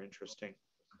thought were interesting.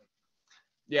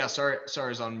 Yeah, sorry, I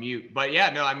was on mute. But yeah,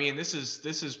 no, I mean, this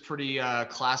is pretty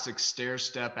classic stair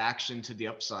step action to the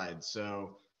upside.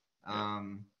 So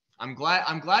I'm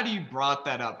glad you brought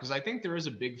that up, because I think there is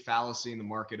a big fallacy in the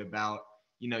market about,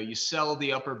 you sell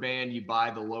the upper band, you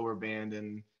buy the lower band,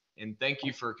 and thank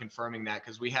you for confirming that,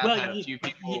 because we have had a few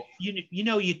people.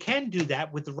 You can do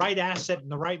that with the right asset in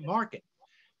the right market.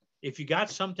 If you got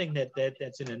something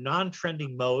that's in a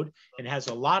non-trending mode and has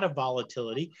a lot of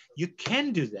volatility, you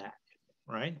can do that.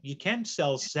 Right? You can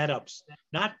sell setups,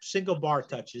 not single bar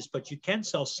touches, but you can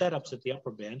sell setups at the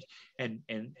upper band and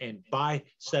buy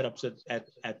setups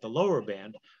at the lower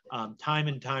band time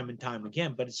and time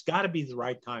again. But it's got to be the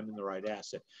right time and the right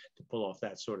asset to pull off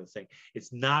that sort of thing.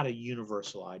 It's not a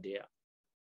universal idea.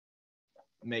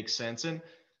 Makes sense. And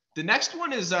the next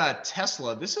one is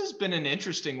Tesla. This has been an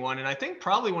interesting one, and I think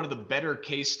probably one of the better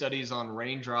case studies on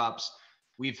raindrops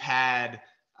we've had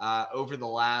over the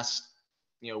last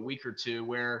week or two,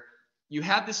 where you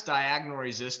had this diagonal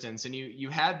resistance, and you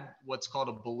had what's called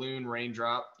a balloon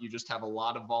raindrop. You just have a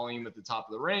lot of volume at the top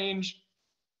of the range,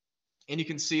 and you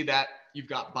can see that you've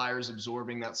got buyers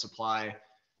absorbing that supply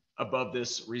above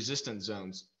this resistance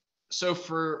zones. So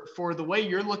for the way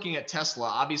you're looking at Tesla,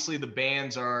 obviously the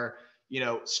bands are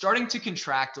starting to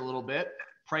contract a little bit.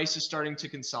 Price is starting to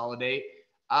consolidate.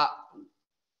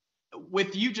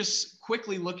 With you just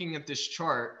quickly looking at this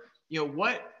chart,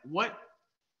 what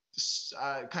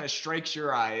kind of strikes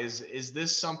your eye? Is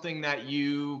this something that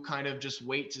you kind of just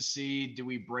wait to see? Do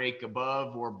we break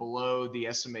above or below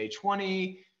the SMA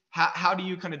 20? How do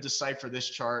you kind of decipher this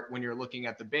chart when you're looking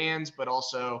at the bands, but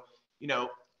also,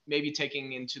 maybe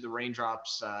taking into the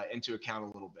raindrops into account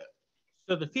a little bit?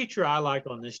 So the feature I like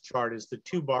on this chart is the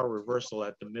 2-bar reversal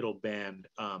at the middle band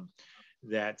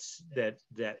that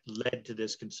led to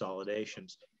this consolidation.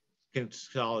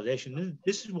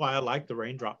 This is why I like the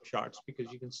raindrop charts,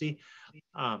 because you can see,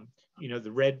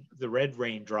 the red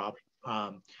raindrop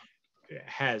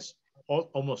has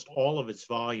almost all of its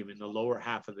volume in the lower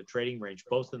half of the trading range,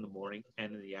 both in the morning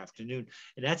and in the afternoon,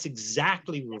 and that's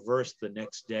exactly reversed the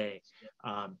next day.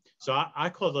 So I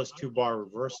call those 2-bar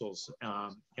reversals,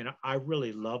 and I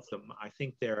really love them. I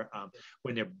think they're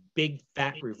when they're big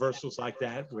fat reversals like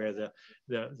that, where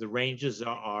the ranges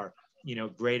are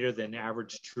greater than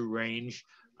average true range.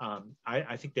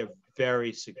 I think they're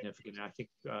very significant. I think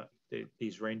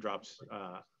these raindrops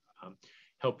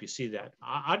help you see that.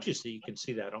 Obviously, you can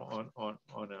see that on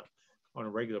a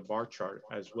regular bar chart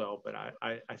as well, but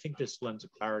I think this lends a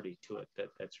clarity to it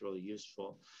that's really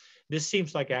useful. This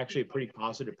seems like actually a pretty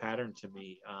positive pattern to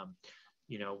me.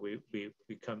 We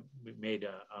made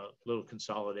a little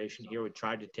consolidation here. We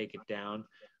tried to take it down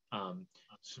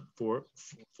four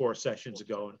sessions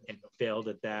ago and failed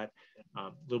at that.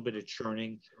 A little bit of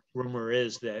churning. Rumor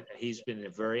is that he's been a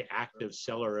very active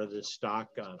seller of this stock,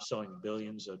 selling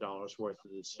billions of dollars worth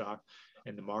of this stock,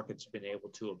 and the market's been able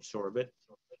to absorb it.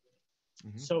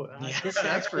 Mm-hmm. So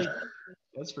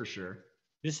that's for sure.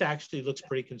 This actually looks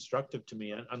pretty constructive to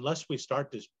me, unless we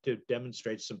start to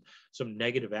demonstrate some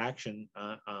negative action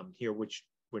here, which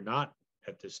we're not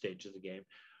at this stage of the game.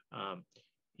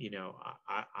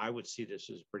 I would see this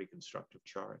as a pretty constructive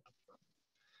chart.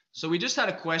 So we just had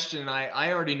a question.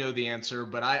 I already know the answer,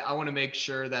 but I want to make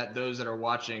sure that those that are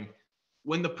watching,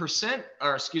 when the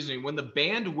when the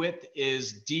bandwidth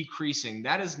is decreasing,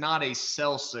 that is not a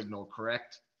sell signal,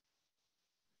 correct?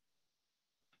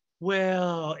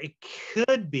 Well, it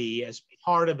could be as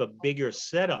part of a bigger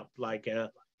setup, like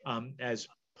as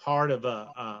part of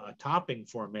a topping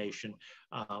formation.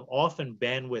 Often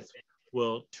bandwidth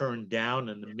will turn down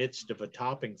in the midst of a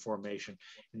topping formation,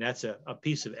 and that's a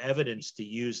piece of evidence to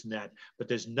use in that. But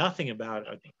there's nothing about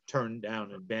a turn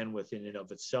down in bandwidth in and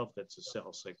of itself that's a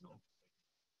sell signal.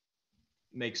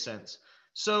 Makes sense.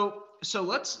 So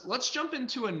let's jump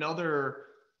into another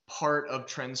part of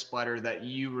TrendSpider that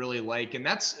you really like, and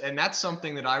that's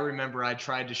something that I remember I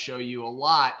tried to show you a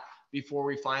lot before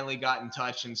we finally got in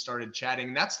touch and started chatting.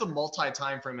 And that's the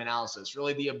multi-time frame analysis,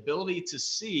 really the ability to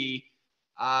see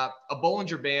a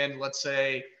Bollinger Band, let's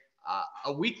say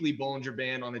a weekly Bollinger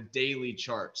Band on a daily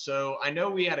chart. So I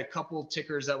know we had a couple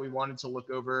tickers that we wanted to look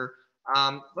over.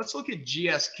 Let's look at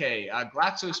GSK,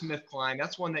 GlaxoSmithKline.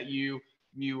 That's one that you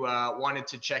wanted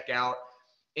to check out.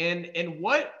 And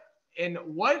what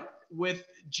with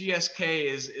GSK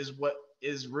is what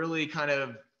is really kind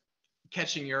of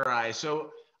catching your eye.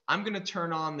 So I'm going to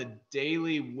turn on the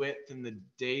daily width and the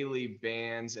daily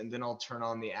bands, and then I'll turn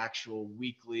on the actual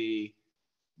weekly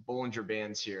Bollinger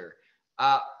Bands here.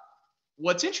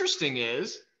 what's interesting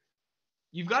is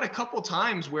you've got a couple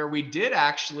times where we did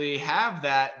actually have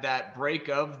that break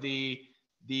of the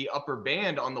upper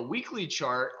band on the weekly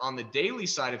chart on the daily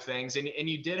side of things, and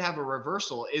you did have a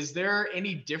reversal. Is there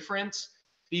any difference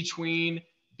between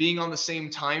being on the same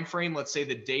time frame, let's say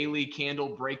the daily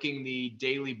candle breaking the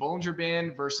daily Bollinger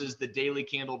Band versus the daily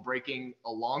candle breaking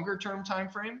a longer term time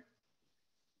frame?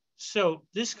 So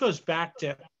this goes back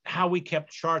to how we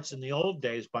kept charts in the old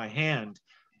days by hand.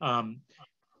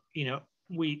 You know,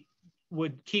 we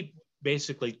would keep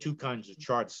basically two kinds of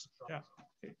charts.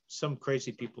 Some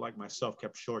crazy people like myself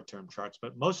kept short-term charts,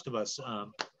 but most of us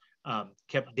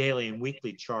kept daily and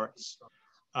weekly charts.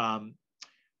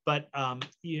 But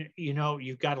you know,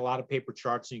 you've got a lot of paper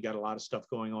charts and you got a lot of stuff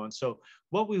going on. So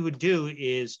what we would do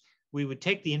is we would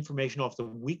take the information off the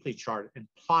weekly chart and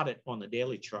plot it on the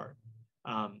daily chart.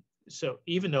 So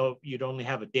even though you'd only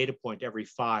have a data point every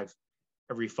five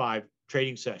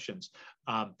trading sessions,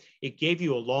 it gave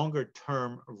you a longer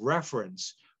term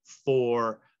reference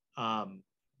for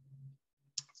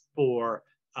what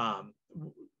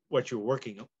you're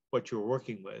working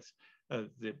with.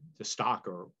 The stock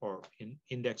or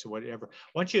index or whatever.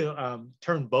 Once you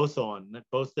turn both on,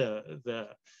 both the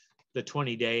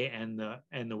 20-day and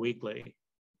the weekly.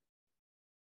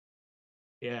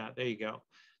 Yeah, there you go.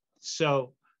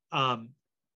 So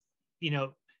you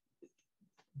know,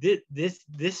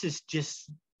 this is just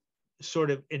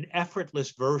sort of an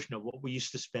effortless version of what we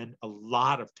used to spend a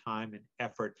lot of time and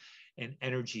effort and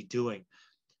energy doing.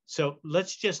 So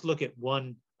let's just look at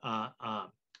one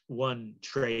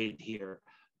trade here,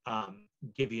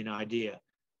 give you an idea.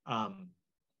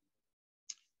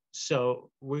 So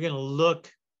we're going to look,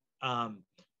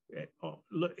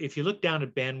 if you look down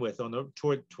at bandwidth on the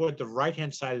toward the right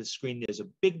hand side of the screen, there's a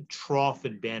big trough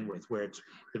in bandwidth where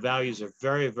the values are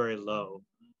very, very low.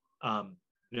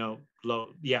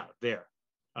 Low, yeah, there.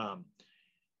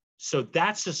 So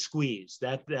that's a squeeze.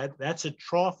 That's a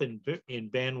trough in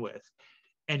bandwidth.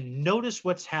 And notice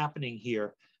what's happening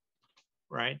here,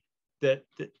 right? That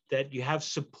you have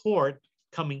support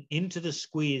coming into the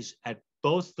squeeze at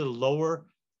both the lower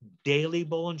daily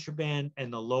Bollinger Band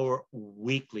and the lower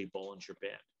weekly Bollinger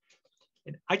Band.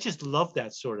 And I just love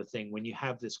that sort of thing when you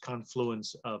have this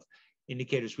confluence of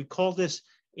indicators. We call this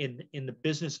in the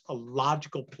business a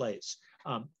logical place.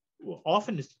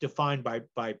 Often it's defined by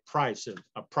price of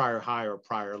a prior high or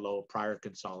prior low, prior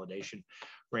consolidation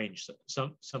range,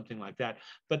 something like that.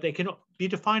 But they can be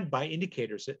defined by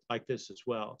indicators like this as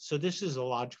well. So this is a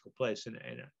logical place, and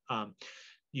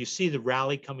you see the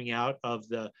rally coming out of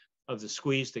the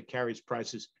squeeze that carries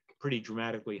prices pretty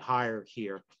dramatically higher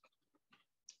here.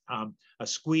 A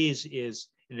squeeze is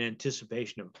an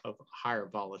anticipation of higher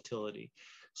volatility.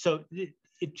 So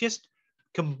it just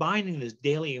combining this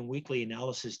daily and weekly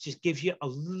analysis just gives you a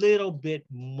little bit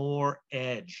more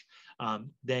edge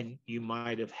than you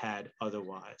might have had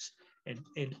otherwise. And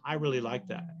I really like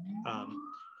that.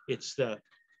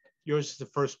 Yours is the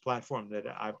first platform that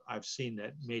I've seen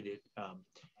that made it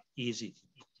easy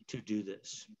to do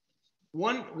this.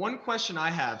 One question I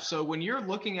have. So when you're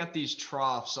looking at these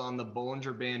troughs on the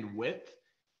Bollinger Band width,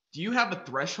 do you have a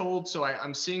threshold? So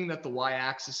I'm seeing that the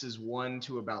y-axis is 1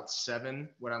 to about 7,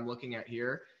 what I'm looking at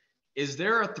here. Is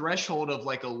there a threshold of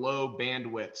like a low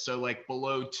bandwidth? So like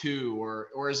below 2,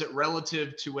 or is it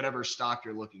relative to whatever stock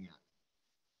you're looking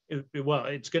at? Well,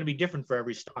 it's going to be different for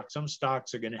every stock. Some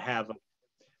stocks are going to have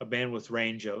a bandwidth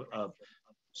range of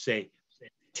say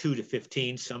 2 to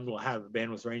 15. Some will have a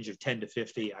bandwidth range of 10 to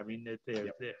 50. I mean,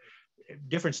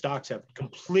 different stocks have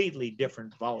completely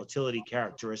different volatility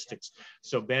characteristics.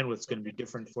 So bandwidth's going to be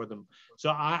different for them.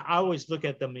 So I always look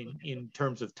at them in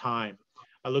terms of time.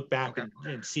 I look back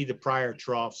and see the prior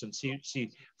troughs and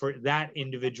see for that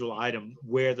individual item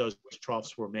where those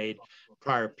troughs were made,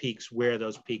 prior peaks, where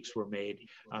those peaks were made,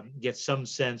 get some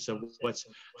sense of what's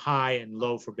high and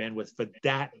low for bandwidth for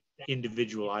that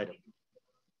individual item.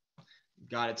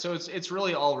 Got it. So it's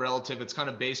really all relative. It's kind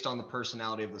of based on the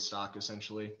personality of the stock,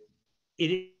 essentially.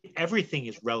 Everything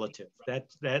is relative.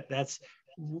 That's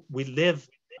we live.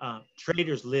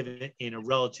 Traders live in a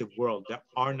relative world. There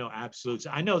are no absolutes.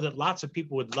 I know that lots of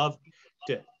people would love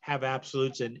to have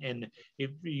absolutes, and if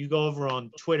you go over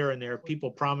on Twitter and there are people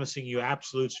promising you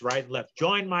absolutes right and left,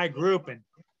 join my group and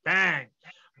bang,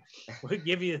 we'll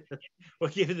give you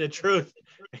the truth,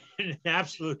 an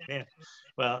absolute, man.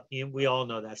 Well, we all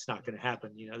know that's not going to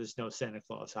happen. You know, there's no Santa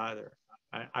Claus either.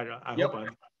 I Yep.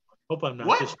 hope I'm not.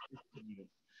 What?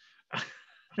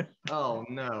 Oh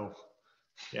no.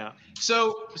 Yeah.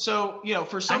 So you know,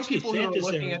 for some people who are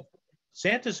looking at,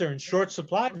 Santas are in short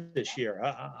supply this year.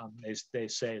 They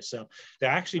say so. There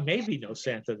actually may be no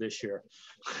Santa this year.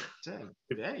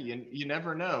 Yeah, you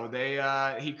never know.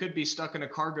 He could be stuck in a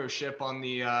cargo ship on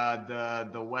the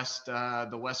west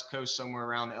coast somewhere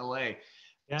around LA.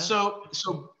 Yeah. So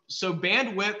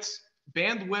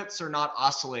bandwidths are not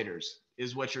oscillators,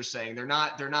 is what you're saying. They're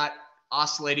not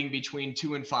oscillating between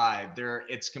 2 and 5.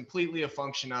 It's completely a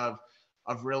function of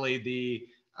really the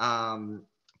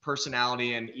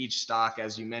personality in each stock,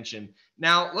 as you mentioned.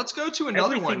 Now let's go to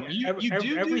another one.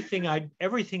 Everything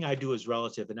I do is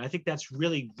relative, and I think that's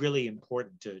really, really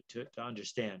important to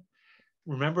understand.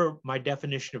 Remember my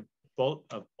definition of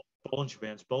Bollinger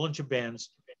Bands. Bollinger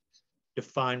Bands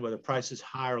define whether price is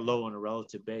high or low on a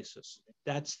relative basis.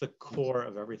 That's the core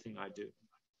of everything I do.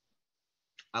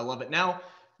 I love it. Now,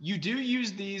 you do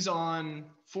use these on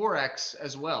Forex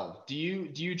as well. Do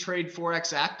you trade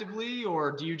Forex actively,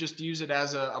 or do you just use it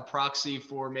as a proxy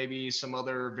for maybe some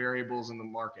other variables in the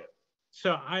market?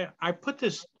 So I put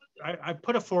a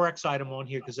Forex item on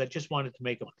here because I just wanted to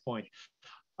make a point,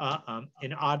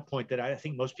 an odd point that I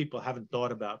think most people haven't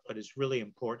thought about, but is really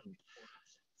important.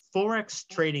 Forex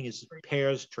trading is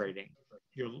pairs trading.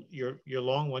 You're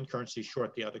long one currency,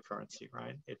 short the other currency,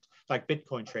 right? It's like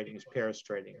Bitcoin trading is pairs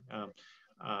trading.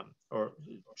 Or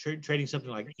trading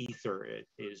something like Ether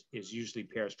is usually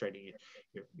pairs trading.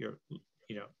 You're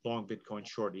long Bitcoin,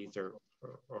 short Ether,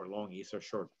 or long Ether,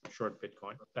 short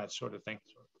Bitcoin, that sort of thing.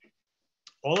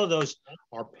 All of those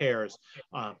are pairs.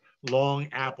 Long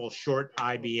Apple, short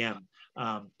IBM.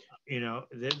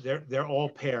 They're all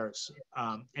pairs,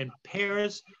 and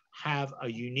pairs have a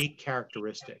unique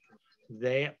characteristic.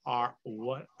 They are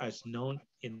what is known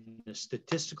in the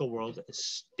statistical world as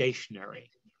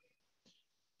stationary.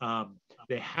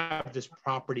 They have this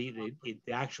property,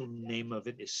 the actual name of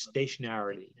it is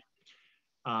stationarity.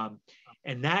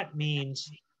 And that means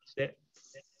that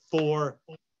for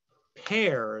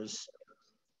pairs,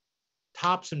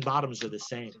 tops and bottoms are the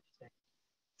same.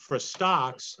 For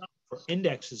stocks, for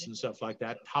indexes and stuff like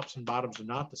that, tops and bottoms are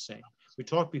not the same. We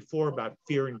talked before about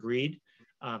fear and greed,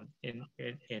 and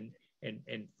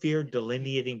fear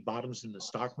delineating bottoms in the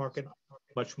stock market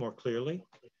much more clearly.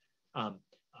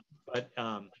 But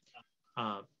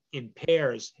in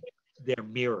pairs, they're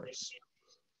mirrors,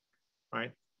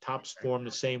 right? Tops form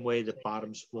the same way that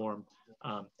bottoms form.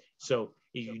 So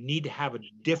you need to have a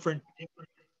different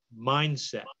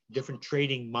mindset, different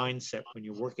trading mindset when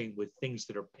you're working with things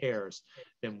that are pairs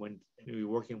than when you're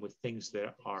working with things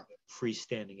that are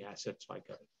freestanding assets like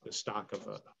the stock of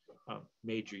a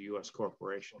major U.S.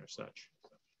 corporation or such.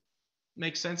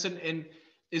 Makes sense. And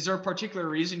is there a particular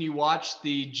reason you watch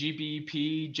the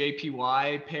GBP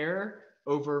JPY pair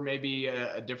over maybe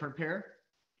a different pair?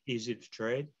 Easy to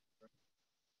trade.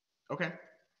 Okay.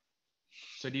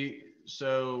 So do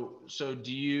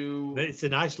you? It's a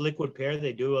nice liquid pair.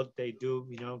 They do a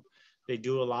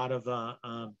lot of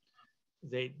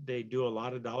they do a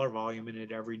lot of dollar volume in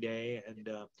it every day. And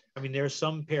I mean, there are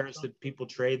some pairs that people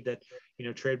trade that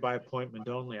trade by appointment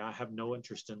only. I have no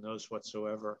interest in those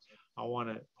whatsoever. I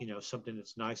want something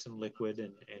that's nice and liquid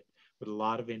and with a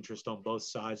lot of interest on both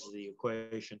sides of the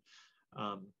equation.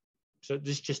 So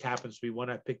this just happens to be one.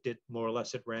 I picked it more or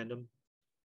less at random.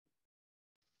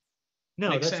 No,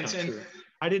 Makes that's sense. not true.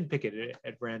 I didn't pick it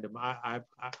at random. I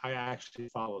actually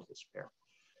followed this pair,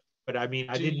 but I mean,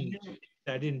 I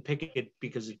didn't pick it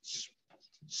because it's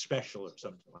special or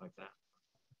something like that.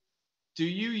 Do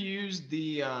you use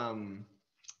the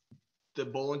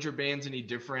Bollinger Bands any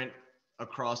different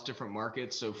across different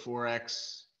markets? So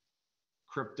Forex,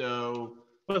 crypto,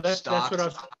 well, that's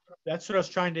stocks. That's what I was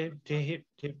trying to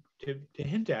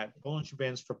hint at. Bollinger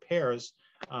Bands for pairs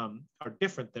are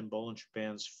different than Bollinger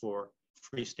Bands for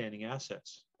freestanding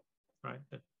assets, right?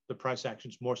 The price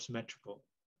action is more symmetrical.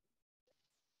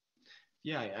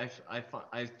 Yeah,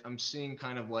 I'm seeing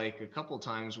kind of like a couple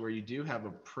times where you do have a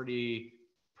pretty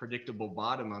predictable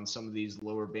bottom on some of these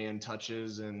lower band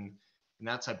touches and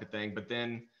that type of thing. But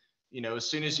then, as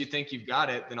soon as you think you've got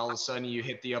it, then all of a sudden you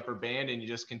hit the upper band and you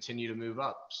just continue to move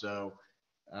up. So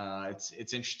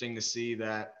it's interesting to see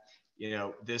that,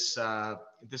 this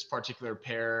particular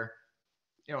pair,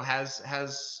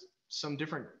 has some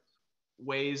different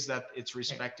ways that it's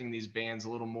respecting these bands a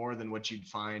little more than what you'd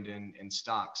find in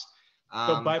stocks.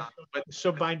 But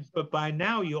by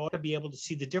now you ought to be able to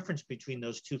see the difference between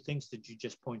those two things that you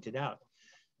just pointed out.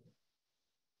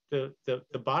 The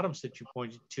bottoms that you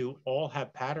pointed to all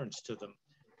have patterns to them,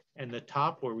 and the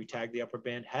top where we tag the upper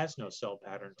band has no sell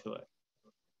pattern to it.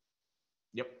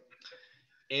 Yep.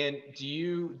 And do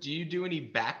you do any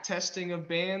back testing of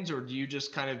bands, or do you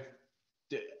just kind of,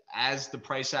 as the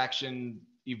price action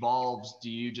evolves, do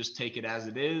you just take it as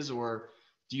it is, or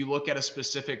do you look at a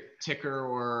specific ticker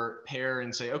or pair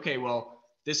and say, okay, well,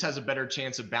 this has a better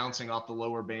chance of bouncing off the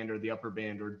lower band or the upper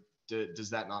band, or does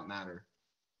that not matter?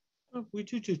 We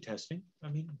do testing. I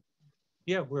mean,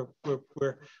 yeah, we're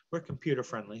computer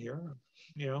friendly here.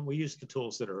 You know, we use the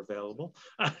tools that are available.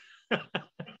 I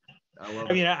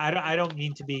mean, I don't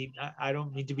mean to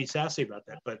be sassy about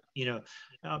that, but you know,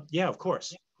 yeah, of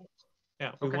course,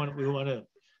 yeah, we want to,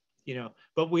 you know,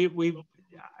 but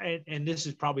and this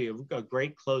is probably a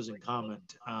great closing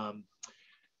comment.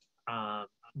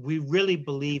 We really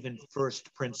believe in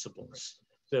first principles,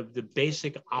 the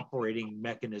basic operating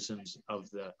mechanisms of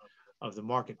the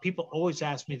market. People always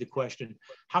ask me the question,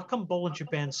 how come Bollinger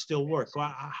Bands still work?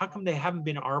 Well, how come they haven't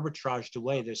been arbitraged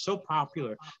away? They're so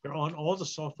popular. They're on all the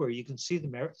software. You can see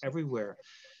them everywhere.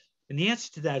 And the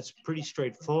answer to that is pretty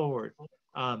straightforward.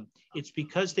 It's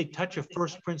because they touch a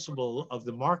first principle of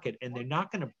the market, and they're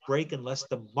not going to break unless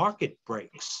the market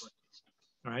breaks.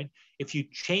 All right. If you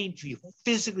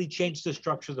physically change the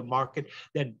structure of the market,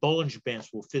 then Bollinger Bands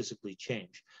will physically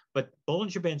change. But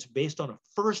Bollinger Bands are based on a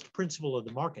first principle of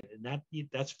the market, and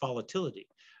that's volatility.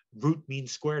 Root mean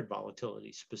squared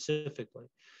volatility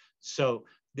specifically. So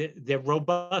they're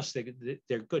robust.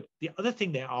 They're good. The other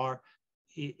thing they are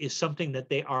is something that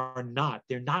they are not.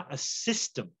 They're not a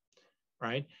system,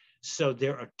 right? So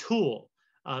they're a tool,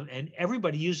 and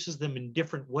everybody uses them in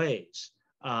different ways.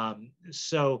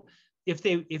 So if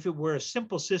it were a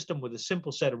simple system with a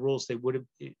simple set of rules, they would have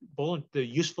the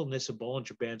usefulness of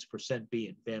Bollinger Bands percent B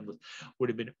and bandwidth would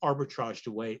have been arbitraged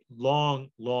away long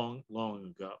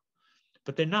ago.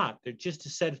 But they're not. They're just a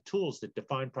set of tools that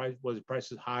define price, whether the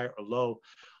price is high or low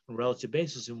on a relative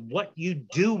basis. And what you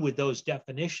do with those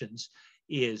definitions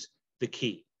is the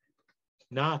key,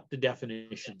 not the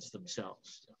definitions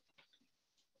themselves.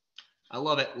 I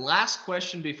love it. Last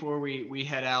question before we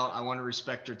head out. I want to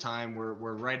respect your time. We're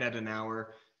right at an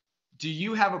hour. Do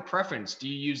you have a preference? Do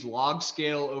you use log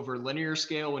scale over linear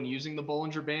scale when using the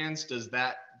Bollinger Bands? Does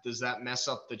that mess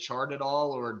up the chart at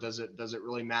all, or does it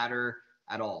really matter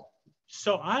at all?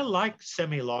 So I like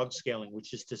semi-log scaling,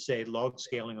 which is to say log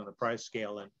scaling on the price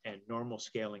scale and normal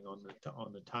scaling on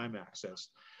the time axis.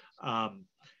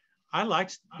 I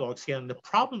like log scaling. The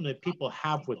problem that people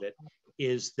have with it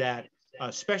is that,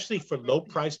 especially for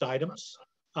low-priced items,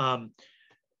 and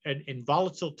in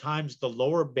volatile times, the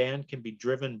lower band can be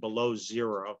driven below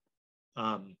zero,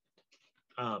 and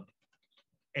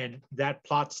that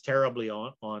plots terribly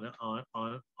on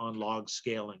log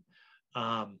scaling.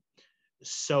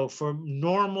 So for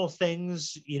normal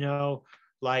things, you know,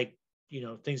 like, you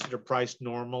know, things that are priced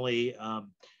normally,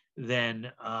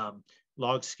 then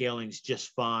log scaling is just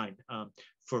fine.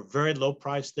 For very low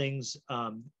price things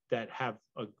that have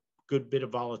a good bit of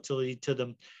volatility to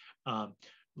them,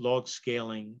 log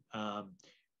scaling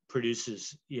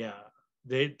produces,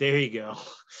 there you go,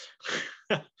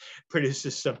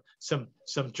 produces some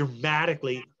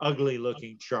dramatically ugly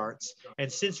looking charts. And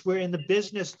since we're in the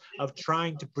business of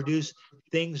trying to produce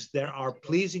things that are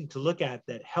pleasing to look at,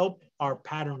 that help our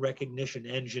pattern recognition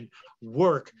engine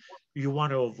work, you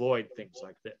want to avoid things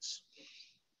like this.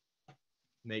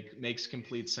 Makes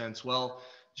complete sense. Well,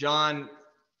 John,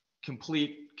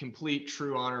 complete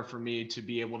true honor for me to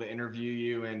be able to interview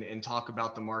you and talk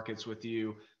about the markets with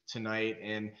you tonight.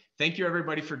 And thank you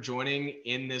everybody for joining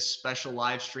in this special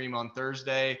live stream on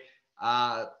Thursday.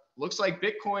 Looks like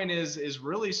Bitcoin is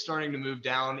really starting to move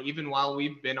down even while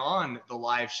we've been on the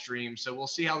live stream. So we'll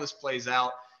see how this plays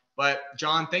out. But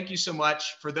John, thank you so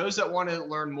much. For those that want to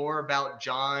learn more about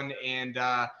John and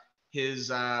his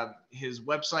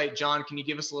website, John, can you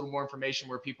give us a little more information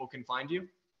where people can find you?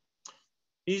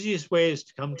 Easiest way is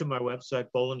to come to my website,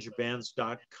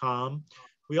 bollingerbands.com.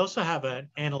 We also have an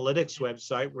analytics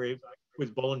website with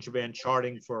Bollinger Band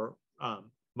charting for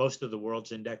most of the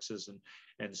world's indexes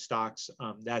and stocks.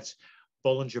 That's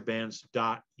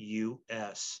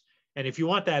bollingerbands.us. And if you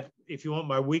want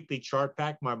my weekly chart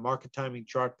pack, my market timing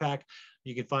chart pack,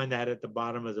 you can find that at the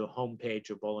bottom of the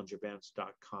homepage of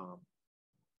bollingerbands.com.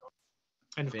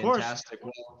 And of Fantastic.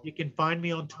 course, you can find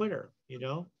me on Twitter, you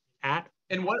know, at.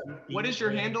 And what is your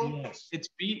handle? It's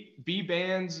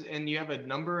BBands, and you have a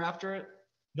number after it?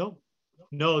 No,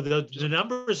 the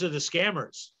numbers are the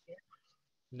scammers.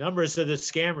 Numbers are the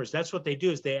scammers. That's what they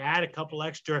do, is they add a couple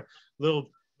extra little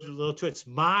tweets.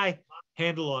 My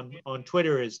handle on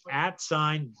Twitter is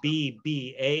 @BBands.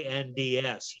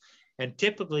 And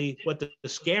typically what the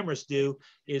scammers do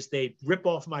is they rip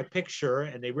off my picture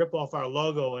and they rip off our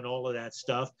logo and all of that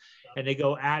stuff. And they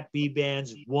go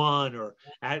 @BBands1 or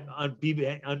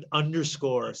 @BBand_,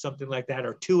 or something like that,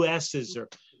 or 2 S's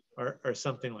or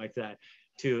something like that,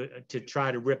 to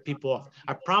try to rip people off.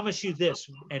 I promise you this,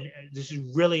 and this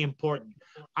is really important.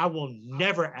 I will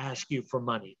never ask you for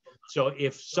money. So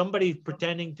if somebody's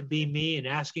pretending to be me and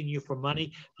asking you for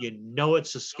money, you know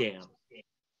it's a scam.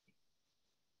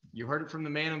 You heard it from the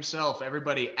man himself.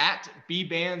 Everybody, at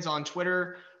BBands on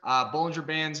Twitter,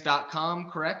 BollingerBands.com,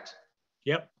 correct?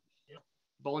 Yep.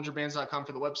 BollingerBands.com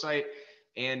for the website.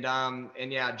 And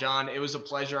yeah, John, it was a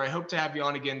pleasure. I hope to have you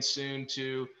on again soon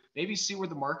to maybe see where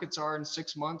the markets are in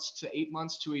 6 months to 8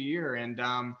 months to a year. And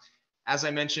as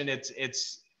I mentioned,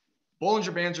 it's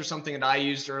Bollinger Bands are something that I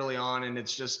used early on, and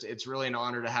it's really an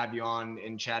honor to have you on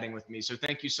and chatting with me. So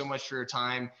thank you so much for your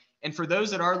time. And for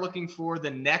those that are looking for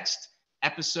the next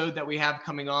episode that we have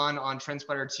coming on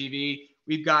TrendSpider TV,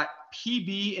 we've got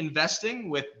PB Investing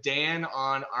with Dan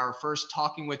on our first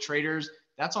Talking with Traders.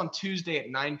 That's on Tuesday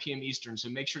at 9 p.m. Eastern. So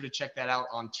make sure to check that out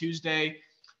on Tuesday.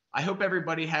 I hope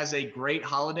everybody has a great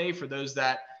holiday for those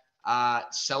that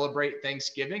celebrate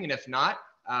Thanksgiving. And if not,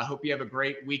 I hope you have a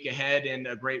great week ahead and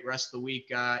a great rest of the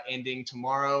week ending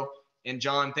tomorrow. And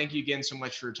John, thank you again so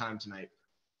much for your time tonight.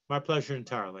 My pleasure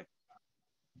entirely.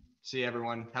 See you,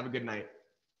 everyone. Have a good night.